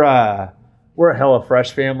like we're a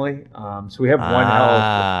HelloFresh family. So we have one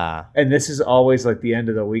HelloFresh, and this is always like the end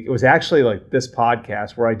of the week. It was actually like this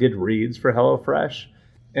podcast where I did reads for HelloFresh,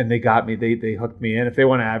 and they got me. They hooked me in. If they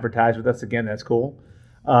want to advertise with us again, that's cool.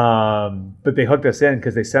 But they hooked us in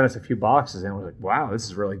because they sent us a few boxes, and we're like, wow, this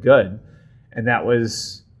is really good. And that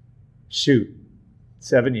was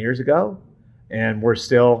 7 years ago, and we're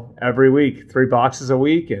still every week 3 boxes a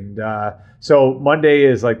week. And so Monday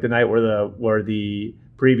is like the night where the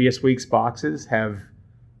previous week's boxes have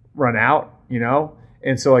run out,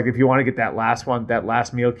 and so like if you want to get that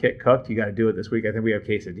last meal kit cooked, you got to do it this week. I think we have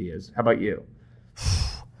quesadillas. How about you?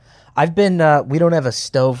 I've been we don't have a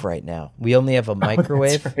stove right now. We only have a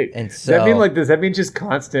microwave. That's right. And so does that mean just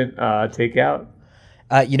constant takeout?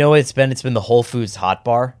 You know what it's been? It's been the Whole Foods hot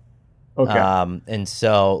bar. Okay. And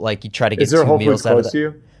so like you try to get Is there 2 Whole meals Foods out of close that. to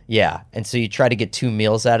you? Yeah. And so you try to get 2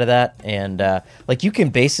 meals out of that, and like you can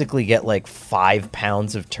basically get like 5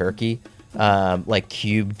 pounds of turkey, like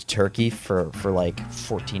cubed turkey for like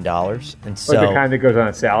 $14. And so Like the kind that goes on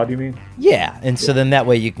a salad, you mean? Yeah, and so then that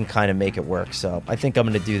way you can kind of make it work. So I think I'm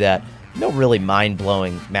going to do that. No really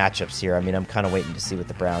mind-blowing matchups here. I mean, I'm kind of waiting to see what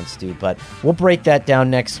the Browns do, but we'll break that down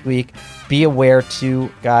next week. Be aware,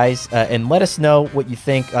 too, guys, and let us know what you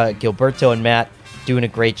think. Gilberto and Matt doing a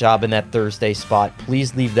great job in that Thursday spot.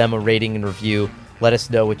 Please leave them a rating and review. Let us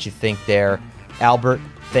know what you think there. Albert,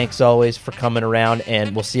 thanks always for coming around,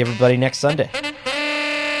 and we'll see everybody next Sunday.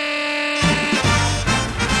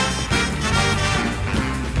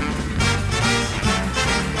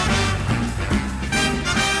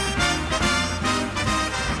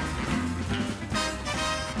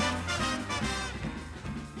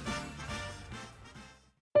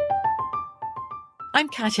 I'm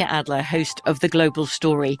Katya Adler, host of The Global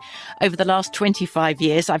Story. Over the last 25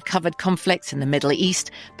 years, I've covered conflicts in the Middle East,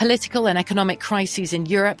 political and economic crises in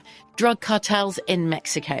Europe, drug cartels in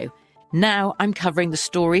Mexico. Now I'm covering the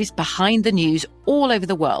stories behind the news all over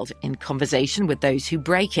the world in conversation with those who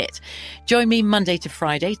break it. Join me Monday to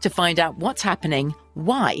Friday to find out what's happening,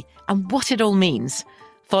 why, and what it all means.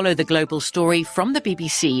 Follow The Global Story from the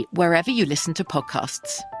BBC wherever you listen to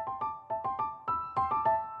podcasts.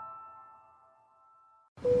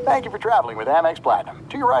 Thank you for traveling with Amex Platinum.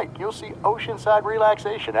 To your right, you'll see oceanside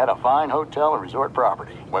relaxation at a fine hotel and resort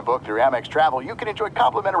property. When booked through Amex Travel, you can enjoy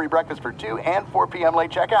complimentary breakfast for 2 and 4 p.m.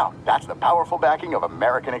 late checkout. That's the powerful backing of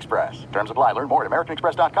American Express. Terms apply. Learn more at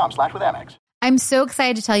americanexpress.com/withAmex. I'm so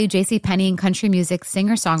excited to tell you JCPenney and country music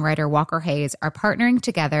singer-songwriter Walker Hayes are partnering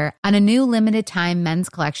together on a new limited-time men's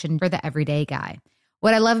collection for the everyday guy.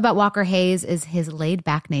 What I love about Walker Hayes is his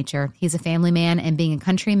laid-back nature. He's a family man, and being a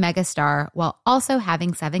country megastar while also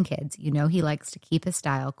having 7 kids, you know he likes to keep his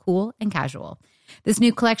style cool and casual. This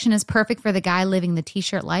new collection is perfect for the guy living the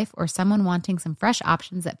t-shirt life or someone wanting some fresh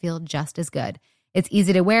options that feel just as good. It's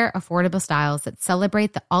easy to wear, affordable styles that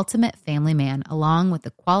celebrate the ultimate family man, along with the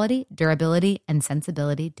quality, durability, and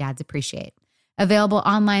sensibility dads appreciate. Available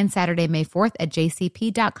online Saturday, May 4th at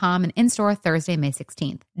jcp.com and in-store Thursday, May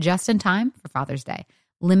 16th. Just in time for Father's Day.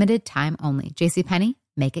 Limited time only. JCPenney,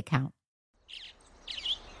 make it count.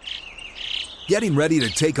 Getting ready to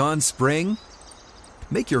take on spring?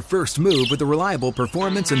 Make your first move with the reliable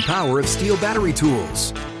performance and power of Steel battery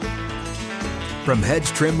tools. From hedge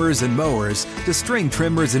trimmers and mowers to string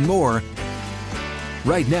trimmers and more,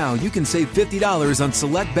 right now you can save $50 on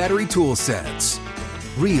select battery tool sets.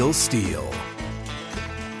 Real Steel.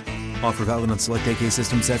 Offer valid on select AK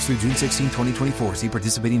system sets through June 16, 2024. See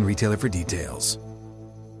participating retailer for details.